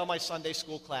that I tell my Sunday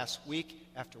school class week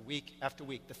after week after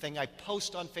week? The thing I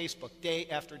post on Facebook day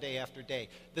after day after day.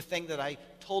 The thing that I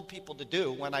told people to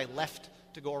do when I left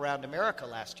to go around America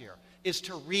last year is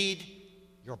to read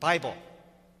your Bible.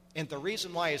 And the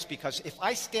reason why is because if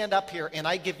I stand up here and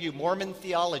I give you Mormon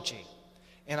theology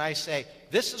and I say,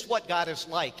 this is what God is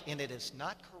like, and it is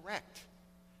not correct,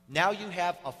 now you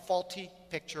have a faulty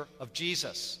picture of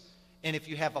Jesus. And if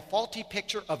you have a faulty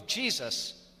picture of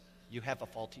Jesus, you have a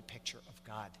faulty picture of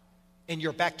God. And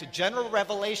you're back to general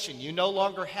revelation. You no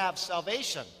longer have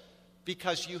salvation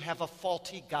because you have a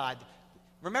faulty God.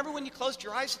 Remember when you closed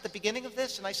your eyes at the beginning of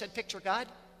this and I said, picture God?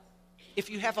 If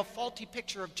you have a faulty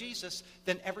picture of Jesus,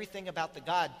 then everything about the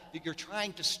God that you're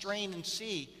trying to strain and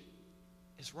see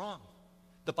is wrong.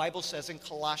 The Bible says in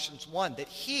Colossians 1 that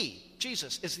he,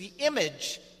 Jesus, is the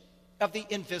image of the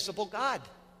invisible God.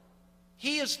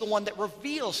 He is the one that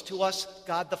reveals to us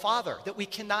God the Father that we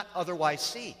cannot otherwise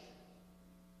see.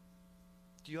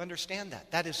 Do you understand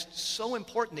that? That is so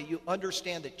important that you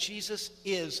understand that Jesus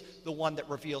is the one that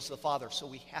reveals the Father. So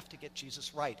we have to get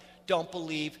Jesus right. Don't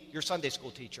believe your Sunday school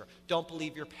teacher. Don't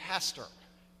believe your pastor.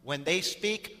 When they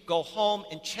speak, go home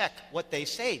and check what they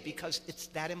say because it's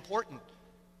that important.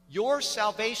 Your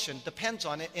salvation depends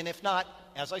on it, and if not,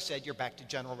 as I said, you're back to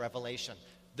general revelation.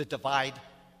 The divide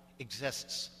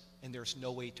exists, and there's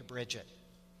no way to bridge it.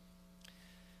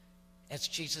 As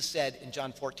Jesus said in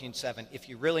John 14:7, if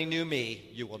you really knew me,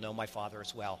 you will know my Father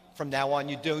as well. From now on,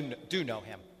 you do know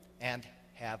him and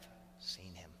have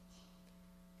seen him.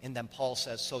 And then Paul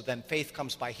says, so then faith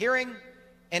comes by hearing,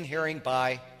 and hearing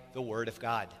by the word of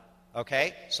God.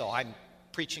 Okay? So I'm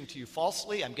preaching to you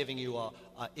falsely. I'm giving you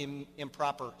an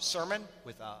improper sermon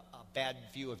with a bad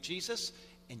view of Jesus,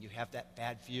 and you have that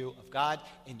bad view of God,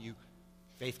 and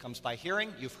faith comes by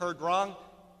hearing. You've heard wrong.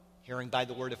 Hearing by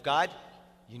the word of God.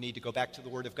 You need to go back to the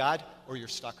word of God, or you're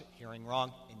stuck hearing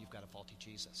wrong, and you've got a faulty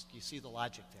Jesus. Do you see the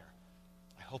logic there?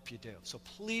 I hope you do. So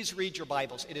please read your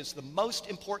Bibles. It is the most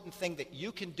important thing that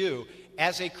you can do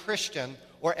as a Christian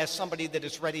or as somebody that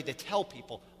is ready to tell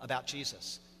people about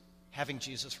Jesus. Having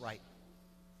Jesus right.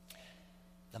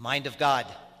 The mind of God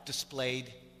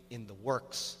displayed in the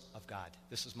works of God.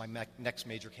 This is my next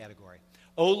major category.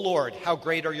 O Lord, how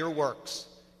great are your works.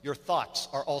 Your thoughts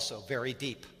are also very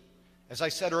deep. As I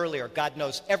said earlier, God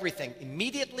knows everything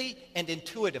immediately and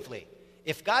intuitively.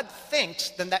 If God thinks,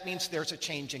 then that means there's a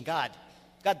change in God.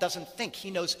 God doesn't think. He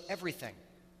knows everything.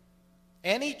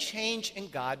 Any change in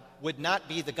God would not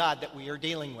be the God that we are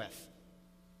dealing with.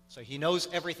 So he knows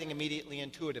everything immediately,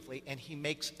 intuitively, and he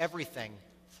makes everything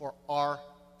for our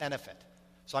benefit.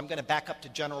 So I'm going to back up to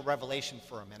general revelation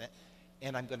for a minute,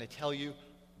 and I'm going to tell you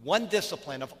one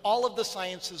discipline of all of the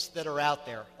sciences that are out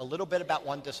there, a little bit about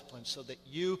one discipline so that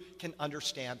you can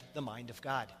understand the mind of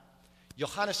God.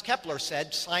 Johannes Kepler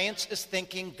said, science is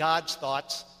thinking God's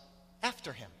thoughts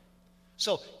after him.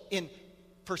 So in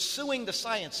pursuing the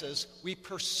sciences, we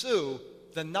pursue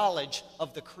the knowledge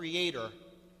of the Creator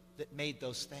that made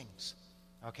those things.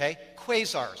 Okay?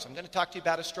 Quasars. I'm going to talk to you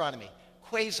about astronomy.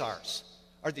 Quasars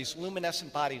are these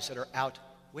luminescent bodies that are out,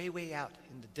 way, way out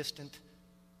in the distant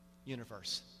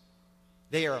universe.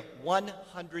 They are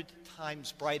 100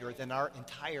 times brighter than our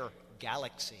entire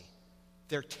galaxy.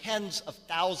 They're tens of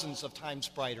thousands of times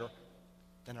brighter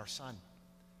than our sun.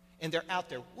 And they're out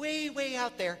there, way, way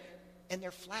out there, and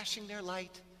they're flashing their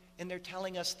light, and they're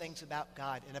telling us things about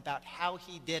God and about how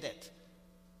He did it,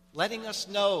 letting us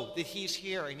know that He's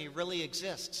here and He really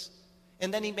exists.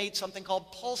 And then He made something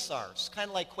called pulsars, kind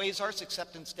of like quasars,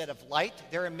 except instead of light,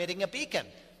 they're emitting a beacon.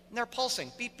 And they're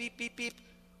pulsing, beep, beep, beep, beep,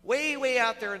 way, way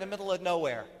out there in the middle of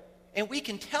nowhere. And we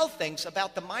can tell things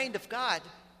about the mind of God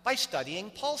by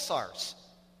studying pulsars.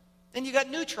 Then you got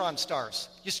neutron stars.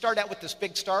 You start out with this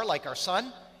big star like our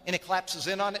sun, and it collapses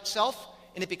in on itself,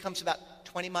 and it becomes about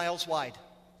 20 miles wide.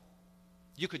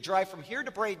 You could drive from here to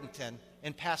Bradenton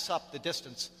and pass up the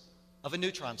distance of a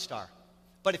neutron star.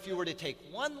 But if you were to take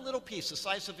one little piece the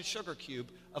size of a sugar cube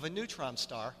of a neutron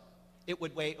star, it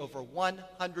would weigh over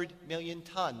 100 million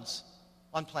tons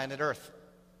on planet Earth.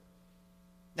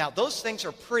 Now, those things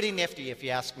are pretty nifty if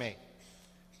you ask me.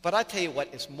 But I'll tell you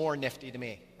what is more nifty to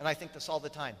me, and I think this all the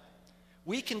time.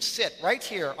 We can sit right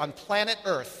here on planet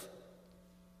Earth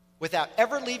without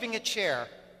ever leaving a chair,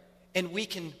 and we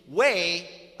can weigh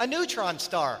a neutron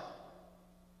star.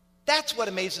 That's what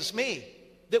amazes me,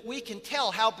 that we can tell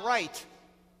how bright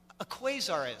a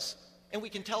quasar is, and we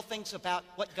can tell things about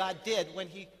what God did when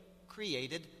He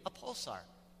created a pulsar.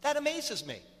 That amazes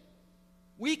me.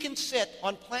 We can sit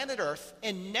on planet Earth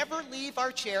and never leave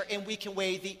our chair, and we can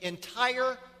weigh the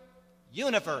entire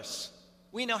universe.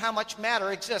 We know how much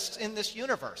matter exists in this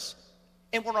universe.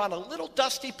 And we're on a little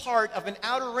dusty part of an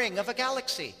outer ring of a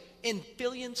galaxy in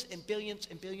billions and billions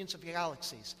and billions of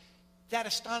galaxies. That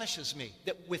astonishes me,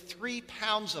 that with 3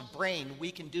 pounds of brain,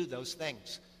 we can do those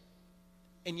things.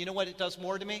 And you know what it does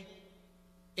more to me?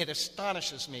 It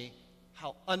astonishes me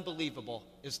how unbelievable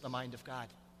is the mind of God.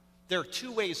 There are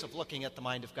 2 ways of looking at the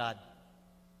mind of God.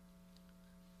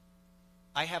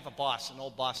 I have a boss, an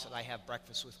old boss that I have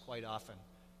breakfast with quite often.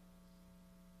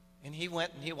 And he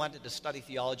went and he wanted to study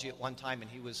theology at one time,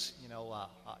 and he was,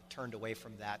 turned away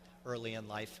from that early in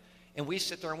life. And we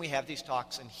sit there and we have these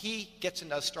talks, and he gets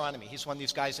into astronomy. He's one of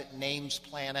these guys that names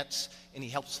planets, and he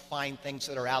helps find things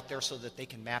that are out there so that they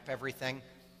can map everything.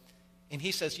 And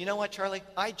he says, you know what, Charlie?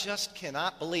 I just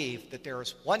cannot believe that there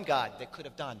is one God that could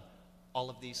have done all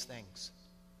of these things.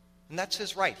 And that's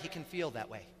his right. He can feel that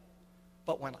way.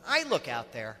 But when I look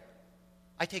out there,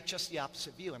 I take just the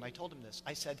opposite view. And I told him this.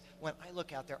 I said, when I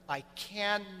look out there, I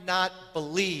cannot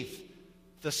believe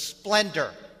the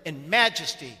splendor and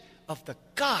majesty of the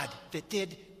God that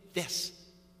did this.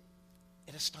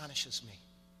 It astonishes me.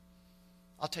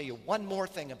 I'll tell you one more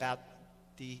thing about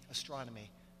the astronomy,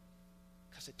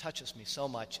 because it touches me so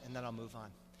much, and then I'll move on.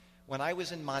 When I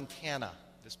was in Montana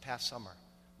this past summer,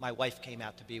 my wife came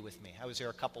out to be with me. I was there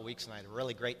a couple weeks, and I had a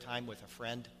really great time with a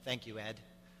friend. Thank you, Ed.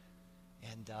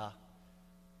 And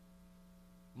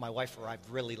my wife arrived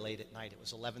really late at night. It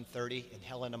was 11:30 in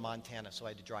Helena, Montana, so I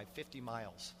had to drive 50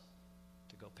 miles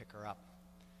to go pick her up.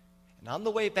 And on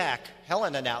the way back,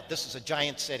 Helena now, this is a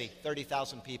giant city,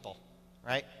 30,000 people,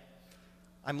 right?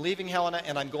 I'm leaving Helena,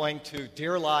 and I'm going to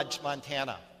Deer Lodge,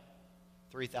 Montana,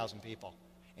 3,000 people.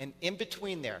 And in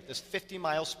between there, this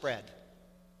 50-mile spread,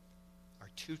 are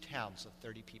 2 towns of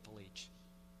 30 people each.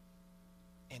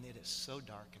 And it is so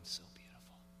dark and so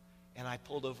beautiful. And I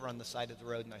pulled over on the side of the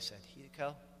road and I said,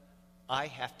 Hideko, I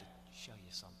have to show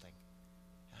you something.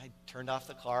 And I turned off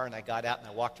the car and I got out and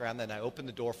I walked around and I opened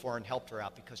the door for her and helped her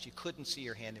out because you couldn't see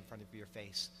your hand in front of your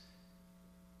face.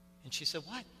 And she said,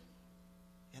 what?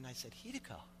 And I said,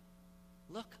 Hideko,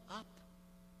 look up.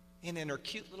 And in her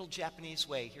cute little Japanese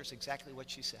way, here's exactly what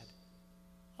she said.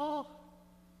 Oh,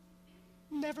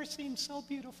 never seen so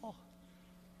beautiful.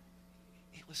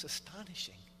 It was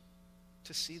astonishing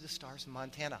to see the stars in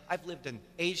Montana. I've lived in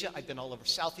Asia. I've been all over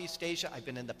Southeast Asia. I've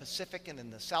been in the Pacific and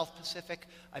in the South Pacific.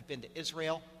 I've been to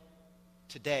Israel,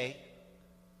 today,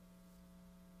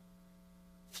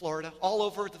 Florida, all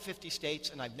over the 50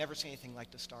 states, and I've never seen anything like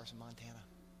the stars in Montana.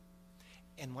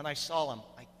 And when I saw them,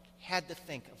 I had to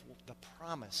think of the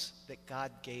promise that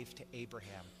God gave to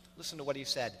Abraham. Listen to what he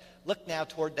said. Look now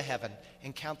toward the heaven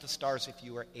and count the stars if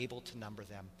you are able to number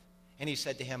them. And he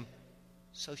said to him,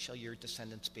 so shall your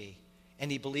descendants be.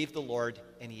 And he believed the Lord,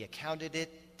 and he accounted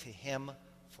it to him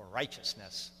for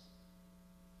righteousness.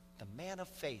 The man of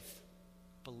faith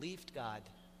believed God,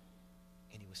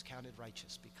 and he was counted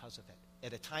righteous because of it,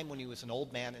 at a time when he was an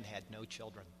old man and had no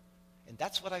children. And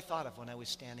that's what I thought of when I was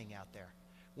standing out there,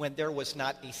 when there was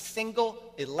not a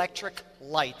single electric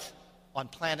light on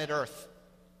planet Earth.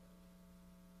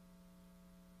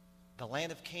 The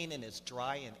land of Canaan is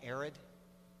dry and arid,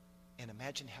 and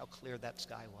imagine how clear that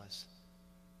sky was.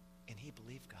 And he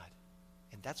believed God.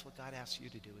 And that's what God asks you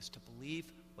to do, is to believe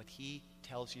what he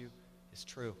tells you is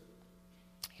true.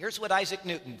 Here's what Isaac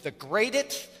Newton, the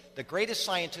greatest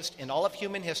scientist in all of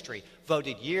human history,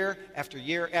 voted year after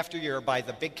year after year by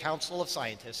the big council of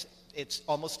scientists. It's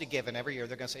almost a given. Every year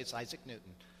they're going to say it's Isaac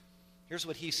Newton. Here's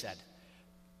what he said.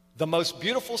 The most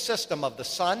beautiful system of the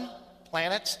sun,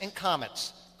 planets, and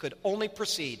comets could only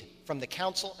proceed from the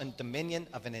counsel and dominion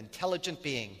of an intelligent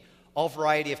being. All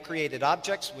variety of created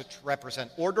objects which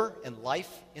represent order and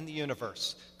life in the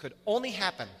universe could only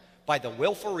happen by the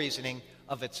willful reasoning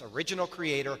of its original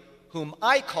creator, whom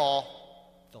I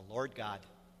call the Lord God.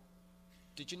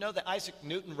 Did you know that Isaac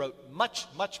Newton wrote much,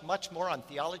 much, much more on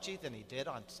theology than he did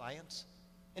on science?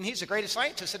 And he's the greatest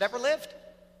scientist that ever lived.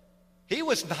 He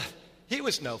was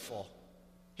no fool.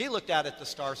 He looked out at the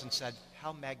stars and said,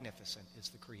 how magnificent is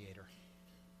the Creator.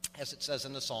 As it says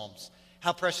in the Psalms,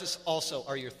 how precious also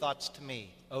are your thoughts to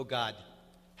me, O God.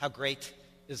 How great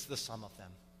is the sum of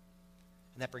them.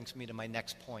 And that brings me to my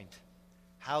next point.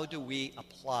 How do we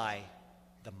apply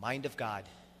the mind of God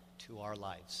to our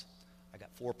lives? I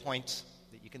got 4 points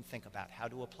that you can think about how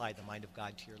to apply the mind of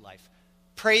God to your life.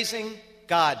 Praising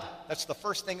God. That's the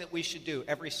first thing that we should do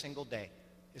every single day,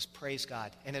 is praise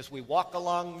God. And as we walk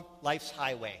along life's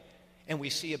highway and we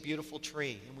see a beautiful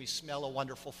tree and we smell a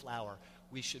wonderful flower,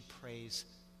 we should praise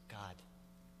God.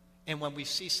 And when we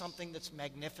see something that's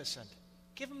magnificent,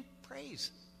 give him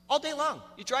praise all day long.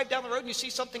 You drive down the road and you see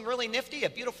something really nifty, a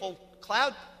beautiful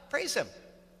cloud, praise him.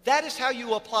 That is how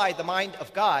you apply the mind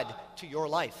of God to your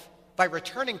life, by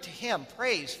returning to him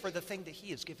praise for the thing that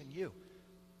he has given you.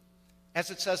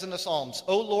 As it says in the Psalms,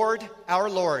 O Lord, our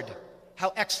Lord,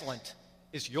 how excellent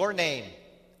is your name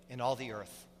in all the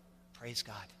earth. Praise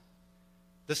God.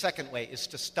 The second way is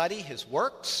to study his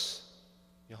works.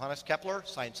 Johannes Kepler,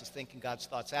 Science is Thinking God's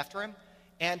Thoughts After Him,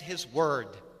 and his word.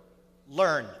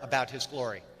 Learn about his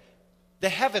glory. The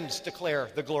heavens declare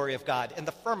the glory of God, and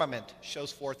the firmament shows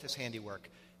forth his handiwork.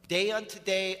 Day unto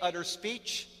day utters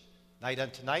speech, night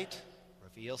unto night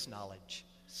reveals knowledge.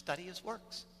 Study his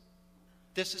works.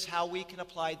 This is how we can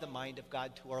apply the mind of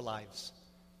God to our lives.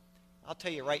 I'll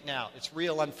tell you right now, it's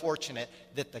real unfortunate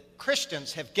that the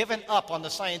Christians have given up on the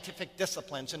scientific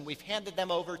disciplines and we've handed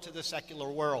them over to the secular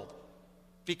world,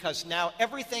 because now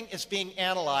everything is being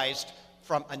analyzed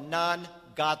from a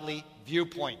non-godly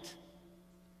viewpoint.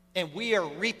 And we are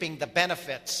reaping the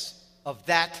benefits of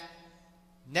that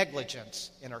negligence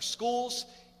in our schools,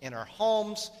 in our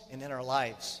homes, and in our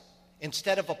lives.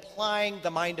 Instead of applying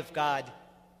the mind of God,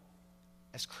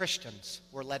 as Christians,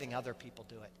 we're letting other people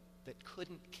do it that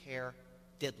couldn't care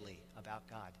diddly about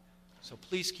God. So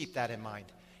please keep that in mind.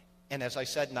 And as I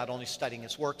said, not only studying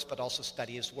his works, but also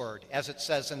study his word. As it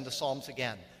says in the Psalms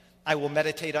again, I will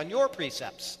meditate on your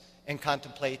precepts and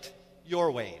contemplate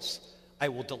your ways. I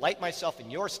will delight myself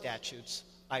in your statutes.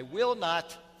 I will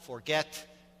not forget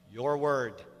your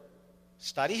word.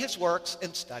 Study his works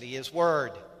and study his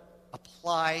word.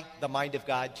 Apply the mind of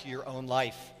God to your own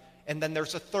life. And then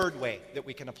there's a third way that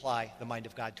we can apply the mind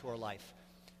of God to our life.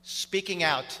 Speaking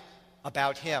out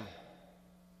about him.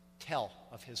 Tell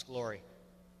of his glory.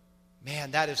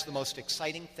 Man, that is the most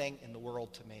exciting thing in the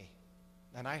world to me.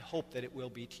 And I hope that it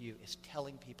will be to you, is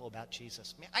telling people about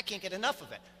Jesus. Man, I can't get enough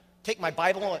of it. Take my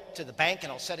Bible to the bank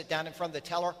and I'll set it down in front of the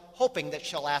teller, hoping that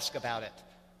she'll ask about it.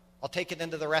 I'll take it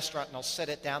into the restaurant and I'll set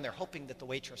it down there, hoping that the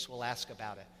waitress will ask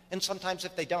about it. And sometimes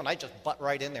if they don't, I just butt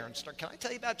right in there and start, can I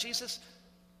tell you about Jesus?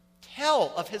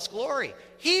 Tell of his glory.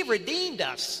 He redeemed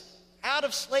us out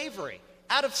of slavery,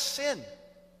 out of sin.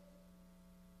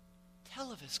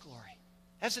 Tell of his glory.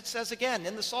 As it says again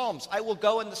in the Psalms, I will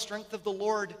go in the strength of the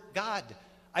Lord God.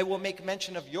 I will make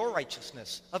mention of your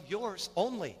righteousness, of yours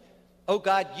only. O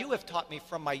God, you have taught me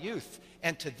from my youth,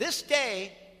 and to this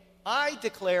day I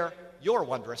declare your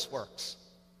wondrous works.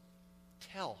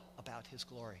 Tell about his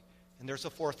glory. And there's a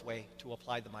fourth way to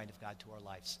apply the mind of God to our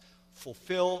lives.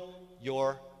 Fulfill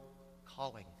your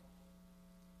calling.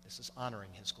 This is honoring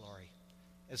his glory.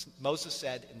 As Moses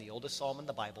said in the oldest psalm in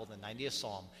the Bible, the 90th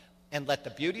Psalm, and let the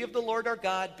beauty of the Lord our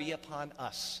God be upon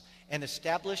us, and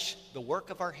establish the work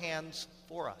of our hands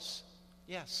for us.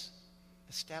 Yes,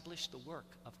 establish the work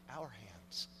of our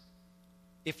hands.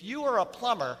 If you are a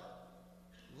plumber,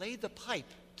 lay the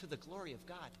pipe to the glory of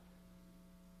God.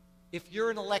 If you're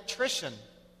an electrician,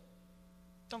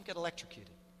 don't get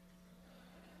electrocuted.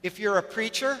 If you're a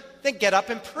preacher, then get up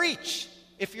and preach.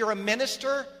 If you're a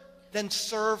minister, then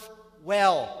serve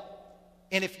well.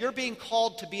 And if you're being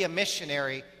called to be a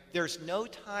missionary, there's no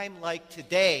time like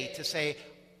today to say,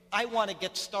 I want to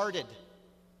get started.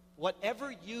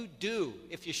 Whatever you do,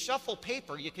 if you shuffle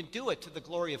paper, you can do it to the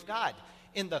glory of God.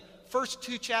 In the first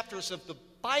 2 chapters of the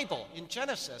Bible, in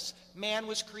Genesis, man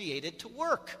was created to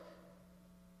work.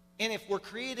 And if we're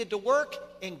created to work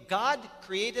and God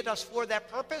created us for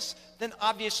that purpose, then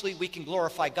obviously we can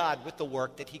glorify God with the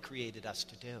work that he created us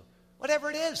to do, whatever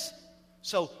it is.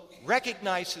 So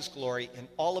recognize his glory in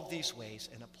all of these ways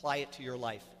and apply it to your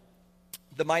life.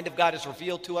 The mind of God is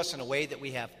revealed to us in a way that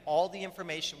we have all the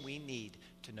information we need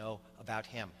to know about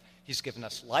him. He's given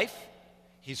us life,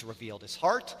 he's revealed his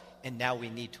heart, and now we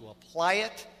need to apply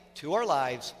it to our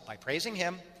lives by praising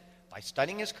him, by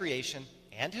studying his creation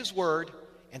and his word,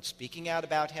 and speaking out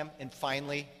about him, and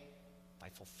finally, by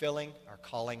fulfilling our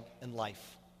calling in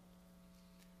life.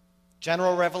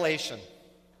 General revelation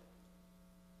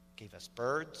gave us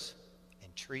birds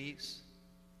and trees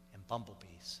and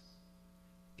bumblebees.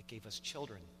 It gave us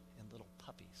children and little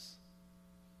puppies.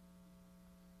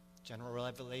 General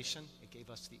revelation, it gave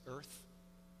us the earth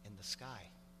and the sky.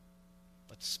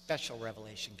 But special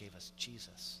revelation gave us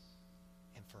Jesus.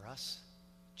 And for us,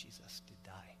 Jesus did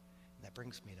die. And that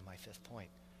brings me to my 5th point.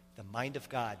 The mind of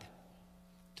God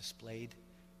displayed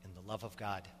in the love of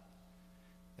God.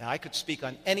 Now, I could speak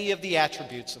on any of the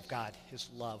attributes of God, his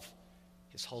love,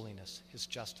 his holiness, his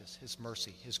justice, his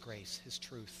mercy, his grace, his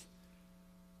truth.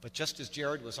 But just as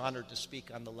Jared was honored to speak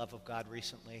on the love of God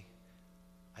recently,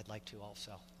 I'd like to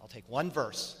also. I'll take one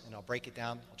verse and I'll break it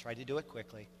down. I'll try to do it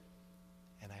quickly.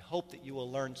 And I hope that you will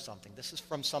learn something. This is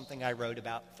from something I wrote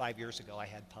about 5 years ago I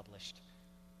had published.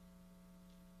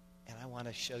 And I want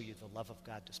to show you the love of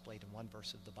God displayed in one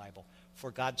verse of the Bible. For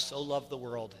God so loved the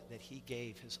world that he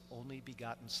gave his only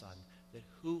begotten Son, that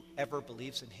whoever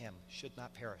believes in him should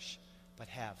not perish, but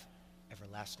have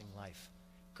everlasting life.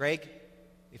 Greg,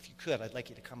 if you could, I'd like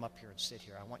you to come up here and sit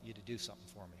here. I want you to do something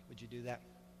for me. Would you do that?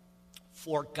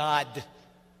 For God,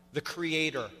 the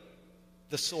Creator,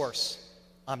 the source,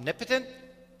 omnipotent,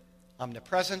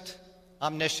 omnipresent,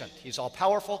 omniscient. He's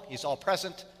all-powerful, he's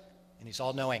all-present, and he's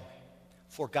all-knowing.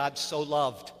 For God so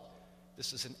loved.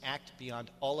 This is an act beyond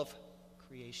all of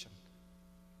creation,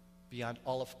 beyond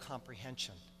all of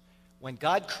comprehension. When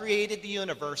God created the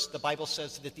universe, the Bible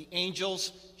says that the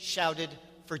angels shouted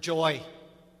for joy.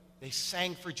 They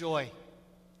sang for joy.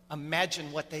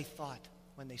 Imagine what they thought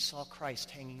when they saw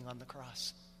Christ hanging on the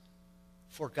cross.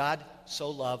 For God so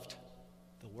loved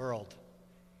the world.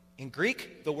 In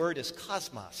Greek, the word is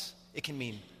cosmos. It can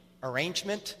mean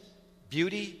arrangement,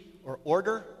 beauty, or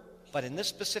order. But in this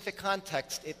specific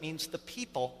context, it means the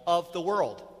people of the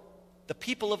world. The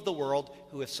people of the world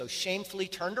who have so shamefully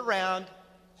turned around,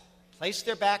 placed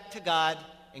their back to God,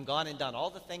 and gone and done all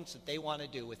the things that they want to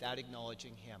do without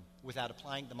acknowledging him, without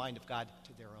applying the mind of God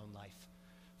to their own life.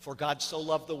 For God so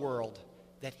loved the world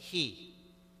that he,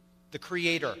 the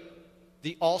Creator,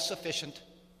 the all-sufficient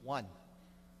one,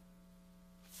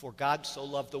 for God so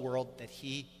loved the world that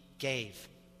he gave.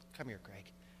 Come here, Greg.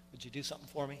 Would you do something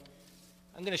for me?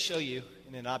 I'm going to show you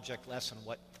in an object lesson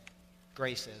what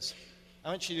grace is. I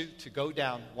want you to go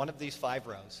down one of these 5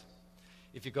 rows.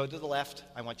 If you go to the left,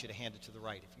 I want you to hand it to the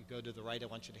right. If you go to the right, I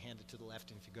want you to hand it to the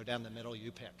left. And if you go down the middle,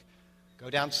 you pick. Go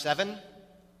down 7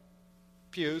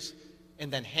 pews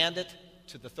and then hand it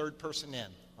to the third person in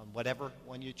on whatever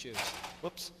one you choose.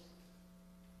 Whoops.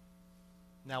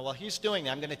 Now, while he's doing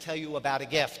that, I'm going to tell you about a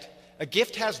gift. A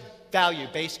gift has value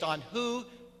based on who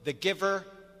the giver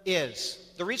is.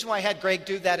 The reason why I had Greg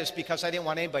do that is because I didn't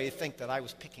want anybody to think that I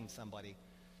was picking somebody.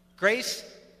 Grace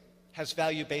has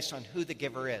value based on who the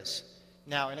giver is.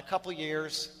 Now, in a couple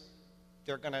years,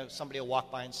 somebody will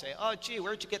walk by and say, oh, gee,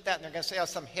 where'd you get that? And they're going to say, oh,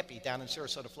 some hippie down in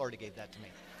Sarasota, Florida gave that to me.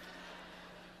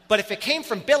 But if it came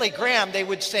from Billy Graham, they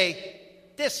would say,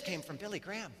 this came from Billy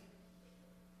Graham.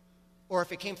 Or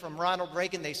if it came from Ronald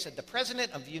Reagan, they said, the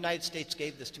President of the United States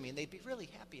gave this to me, and they'd be really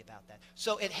happy about that.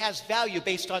 So it has value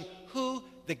based on who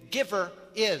the giver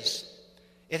is.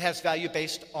 It has value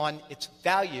based on its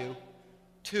value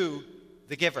to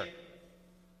the giver.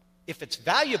 If it's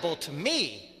valuable to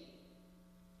me,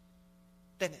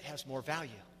 then it has more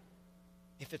value.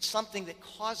 If it's something that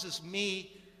causes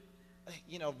me,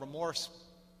 remorse,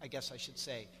 I guess I should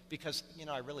say, because,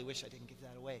 I really wish I didn't give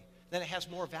that away, then it has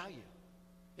more value.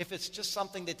 If it's just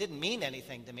something that didn't mean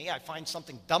anything to me, I find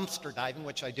something dumpster diving,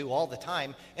 which I do all the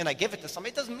time, and I give it to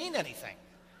somebody, it doesn't mean anything,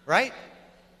 right?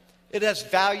 It has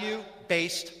value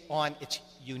based on its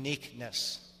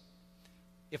uniqueness.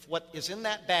 If what is in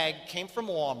that bag came from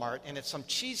Walmart and it's some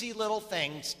cheesy little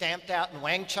thing stamped out in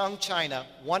Wangchung, China,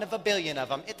 one of a billion of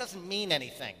them, it doesn't mean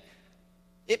anything.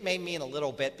 It may mean a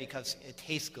little bit because it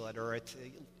tastes good or it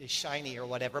is shiny or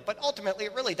whatever, but ultimately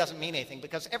it really doesn't mean anything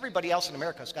because everybody else in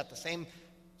America has got the same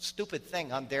stupid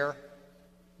thing on their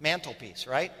mantelpiece,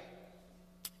 right?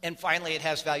 And finally, it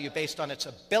has value based on its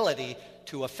ability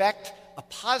to affect a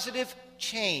positive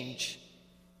change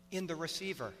in the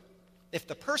receiver. If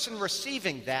the person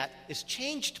receiving that is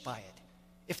changed by it,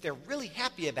 if they're really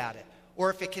happy about it, or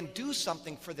if it can do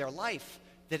something for their life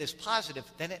that is positive,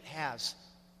 then it has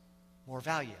more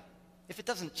value. If it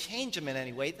doesn't change them in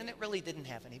any way, then it really didn't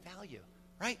have any value,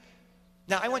 right?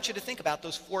 Now, I want you to think about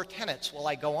those 4 tenets while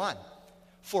I go on.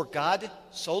 For God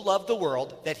so loved the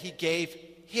world that he gave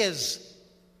his.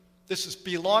 This is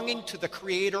belonging to the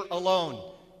Creator alone.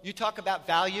 You talk about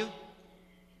value,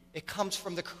 it comes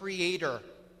from the Creator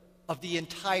of the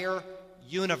entire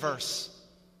universe.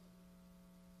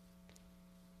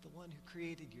 The one who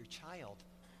created your child.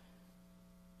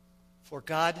 For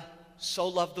God so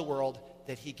loved the world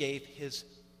that he gave his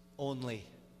only.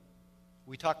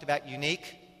 We talked about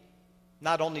unique.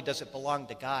 Not only does it belong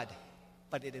to God,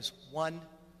 but it is one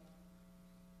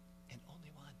and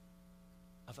only one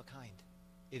of a kind.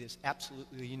 It is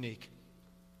absolutely unique.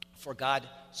 For God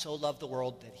so loved the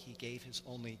world that he gave his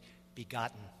only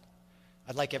begotten.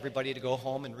 I'd like everybody to go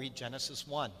home and read Genesis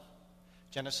 1.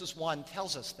 Genesis 1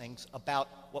 tells us things about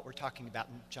what we're talking about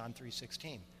in John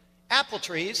 3:16. Apple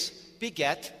trees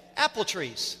beget apple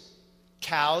trees.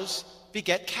 Cows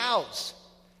beget cows.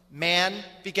 Man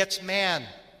begets man.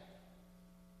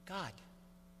 God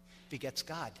begets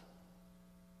God.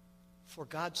 For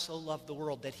God so loved the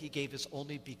world that he gave his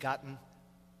only begotten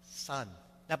Son.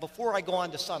 Now, before I go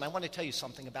on to Son, I want to tell you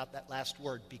something about that last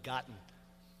word, begotten.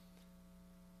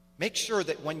 Make sure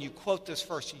that when you quote this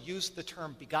verse, you use the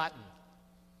term begotten.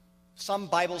 Some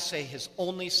Bibles say his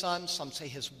only Son, some say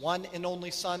his one and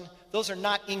only Son. Those are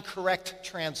not incorrect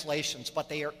translations, but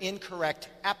they are incorrect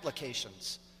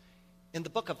applications. In the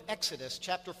book of Exodus,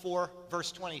 chapter 4,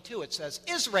 verse 22, it says,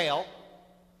 Israel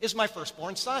is my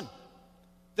firstborn son.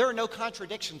 There are no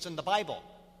contradictions in the Bible.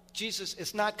 Jesus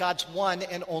is not God's one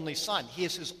and only Son. He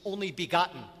is his only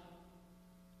begotten.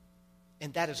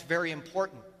 And that is very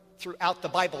important. Throughout the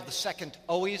Bible, the second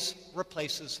always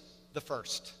replaces the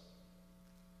first.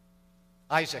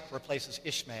 Isaac replaces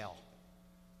Ishmael.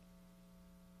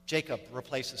 Jacob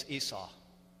replaces Esau.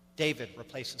 David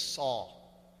replaces Saul.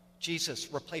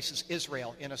 Jesus replaces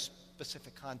Israel in a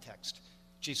specific context.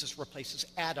 Jesus replaces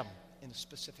Adam in a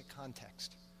specific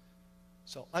context.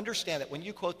 So understand that when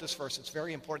you quote this verse, it's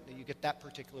very important that you get that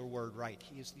particular word right.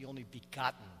 He is the only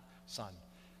begotten Son.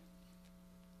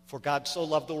 For God so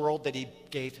loved the world that he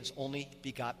gave his only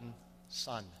begotten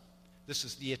Son. This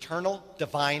is the eternal,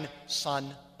 divine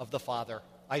Son of the Father.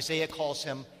 Isaiah calls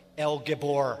him El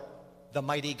Gibor, the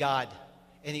mighty God.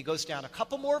 And he goes down a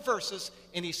couple more verses,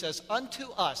 and he says,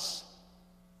 unto us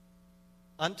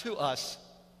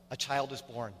a child is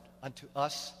born. Unto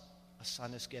us a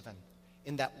son is given.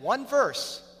 In that one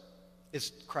verse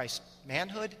is Christ's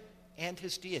manhood and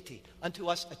his deity. Unto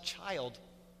us a child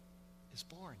is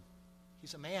born.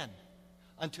 He's a man.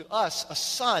 Unto us a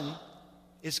son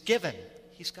is given.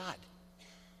 He's God.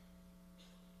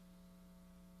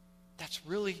 That's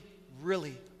really,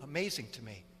 really amazing to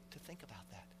me to think about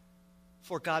that.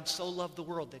 For God so loved the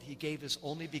world that he gave his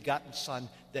only begotten Son,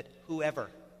 that whoever,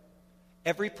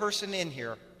 every person in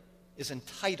here is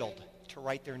entitled to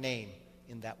write their name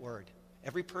in that word.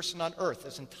 Every person on earth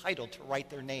is entitled to write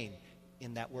their name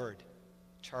in that word.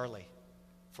 Charlie.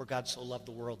 For God so loved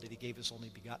the world that he gave his only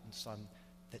begotten Son,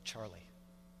 that Charlie.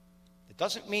 It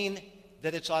doesn't mean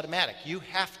that it's automatic. You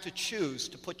have to choose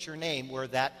to put your name where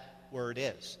that word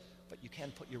is. But you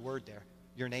can put your word there,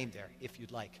 your name there, if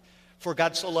you'd like. For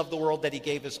God so loved the world that he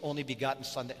gave his only begotten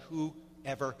Son, that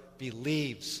whoever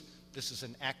believes. This is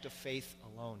an act of faith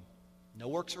alone. No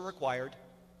works are required.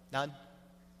 None.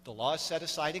 The law is set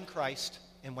aside in Christ,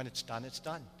 and when it's done, it's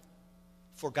done.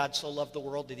 For God so loved the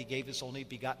world that he gave his only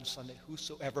begotten Son, that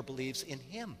whosoever believes in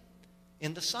him,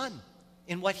 in the Son,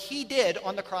 in what he did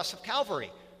on the cross of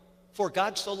Calvary. For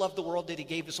God so loved the world that he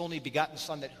gave his only begotten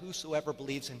Son, that whosoever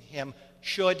believes in him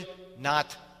should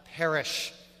not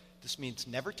perish. This means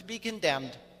never to be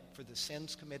condemned for the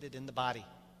sins committed in the body.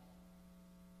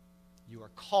 You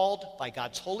are called by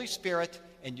God's Holy Spirit,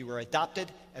 and you are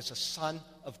adopted as a son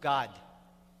of God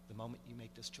the moment you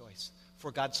make this choice.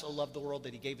 For God so loved the world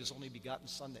that he gave his only begotten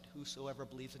Son, that whosoever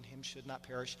believes in him should not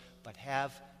perish, but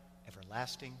have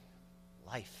everlasting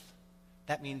life.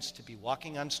 That means to be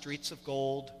walking on streets of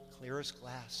gold, clear as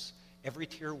glass, every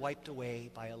tear wiped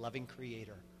away by a loving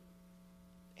Creator.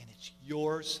 And it's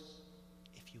yours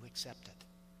if you accept it.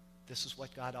 This is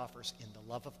what God offers in the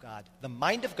love of God. The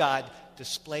mind of God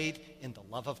displayed in the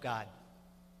love of God.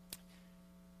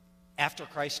 After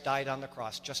Christ died on the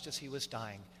cross, just as he was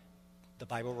dying, the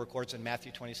Bible records in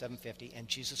Matthew 27:50, and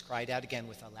Jesus cried out again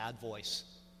with a loud voice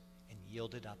and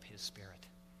yielded up his spirit.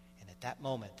 And at that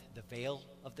moment, the veil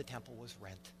of the temple was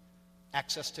rent.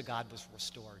 Access to God was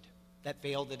restored. That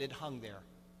veil that had hung there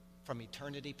from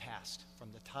eternity past,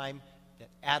 from the time that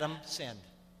Adam sinned,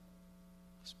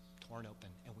 was torn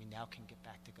open, and we now can get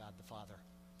back to God the Father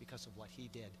because of what he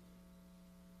did.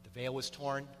 The veil was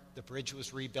torn, the bridge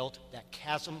was rebuilt, that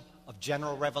chasm of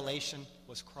general revelation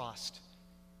was crossed.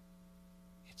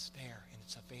 It's there, and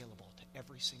it's available to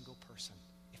every single person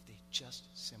if they just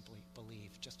simply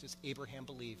believe. Just as Abraham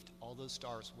believed, all those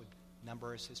stars would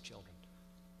number as his children.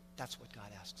 That's what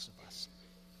God asks of us.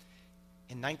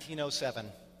 In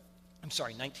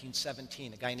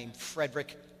 1917, a guy named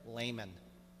Frederick Lehman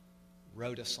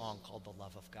wrote a song called The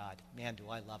Love of God. Man, do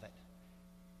I love it.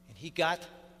 And he got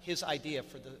his idea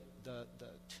for the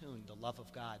tune, The Love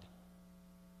of God,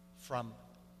 from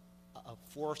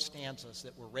 4 stanzas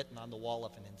that were written on the wall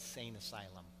of an insane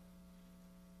asylum.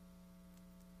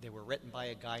 They were written by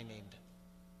a guy named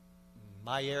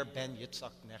Meir ben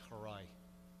Yitzhak Necharai.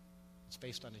 It's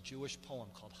based on a Jewish poem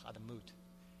called Hadamut.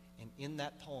 And in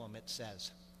that poem it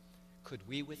says, "Could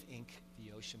we with ink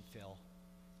the ocean fill,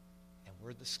 and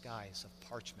were the skies of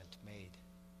parchment made,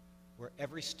 were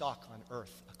every stalk on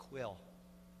earth a quill,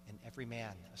 and every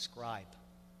man a scribe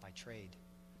by trade,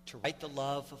 to write the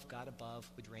love of God above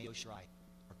would rain ocean dry,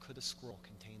 or could a scroll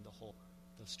contain the whole,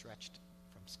 though stretched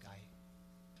from sky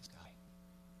to sky?"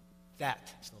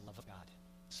 That is the love of God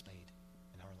displayed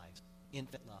in our lives.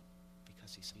 Infinite love,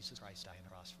 because he Jesus Christ died on the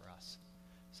cross for us.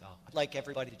 So I'd like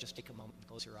everybody to just take a moment and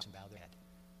close your eyes and bow their head.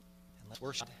 And let's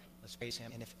worship, let's praise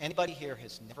him. And if anybody here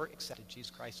has never accepted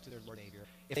Jesus Christ to their Lord and Savior,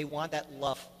 if they want that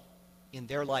love in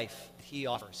their life that he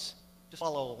offers, just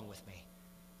follow along with me.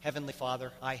 Heavenly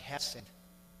Father, I have sinned.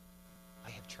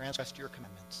 I have transgressed your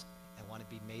commandments. I want to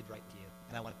be made right with you.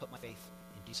 And I want to put my faith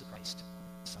in Jesus Christ,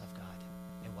 the Son of God,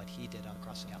 and what he did on the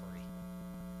cross of Calvary.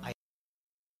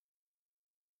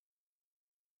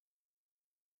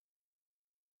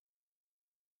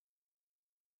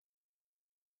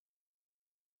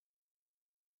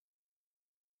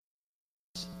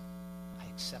 I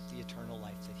accept the eternal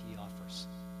life that he offers.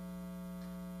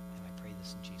 And I pray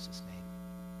this in Jesus' name.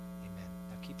 Amen.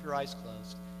 Now keep your eyes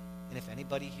closed. And if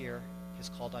anybody here has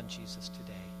called on Jesus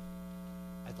today,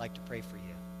 I'd like to pray for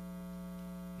you.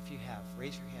 If you have,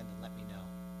 raise your hand and let me know.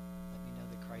 Let me know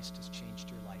that Christ has changed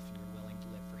your life and you're willing to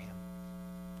live for him.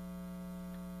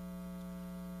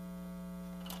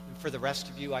 And for the rest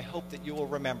of you, I hope that you will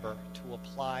remember to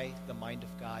apply the mind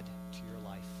of God to your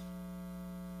life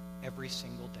every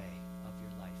single day of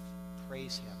your life.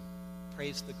 Praise him.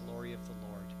 Praise the glory of the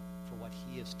Lord for what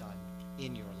he has done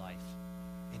in your life.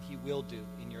 And he will do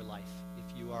in your life if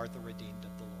you are the redeemed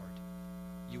of the Lord.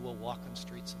 You will walk on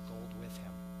streets of gold with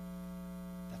him.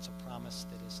 That's a promise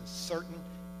that is as certain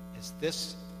as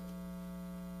this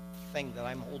thing that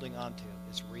I'm holding on to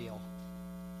is real.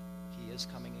 He is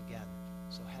coming again.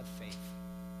 So have faith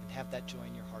and have that joy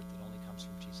in your heart that only comes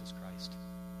from Jesus Christ.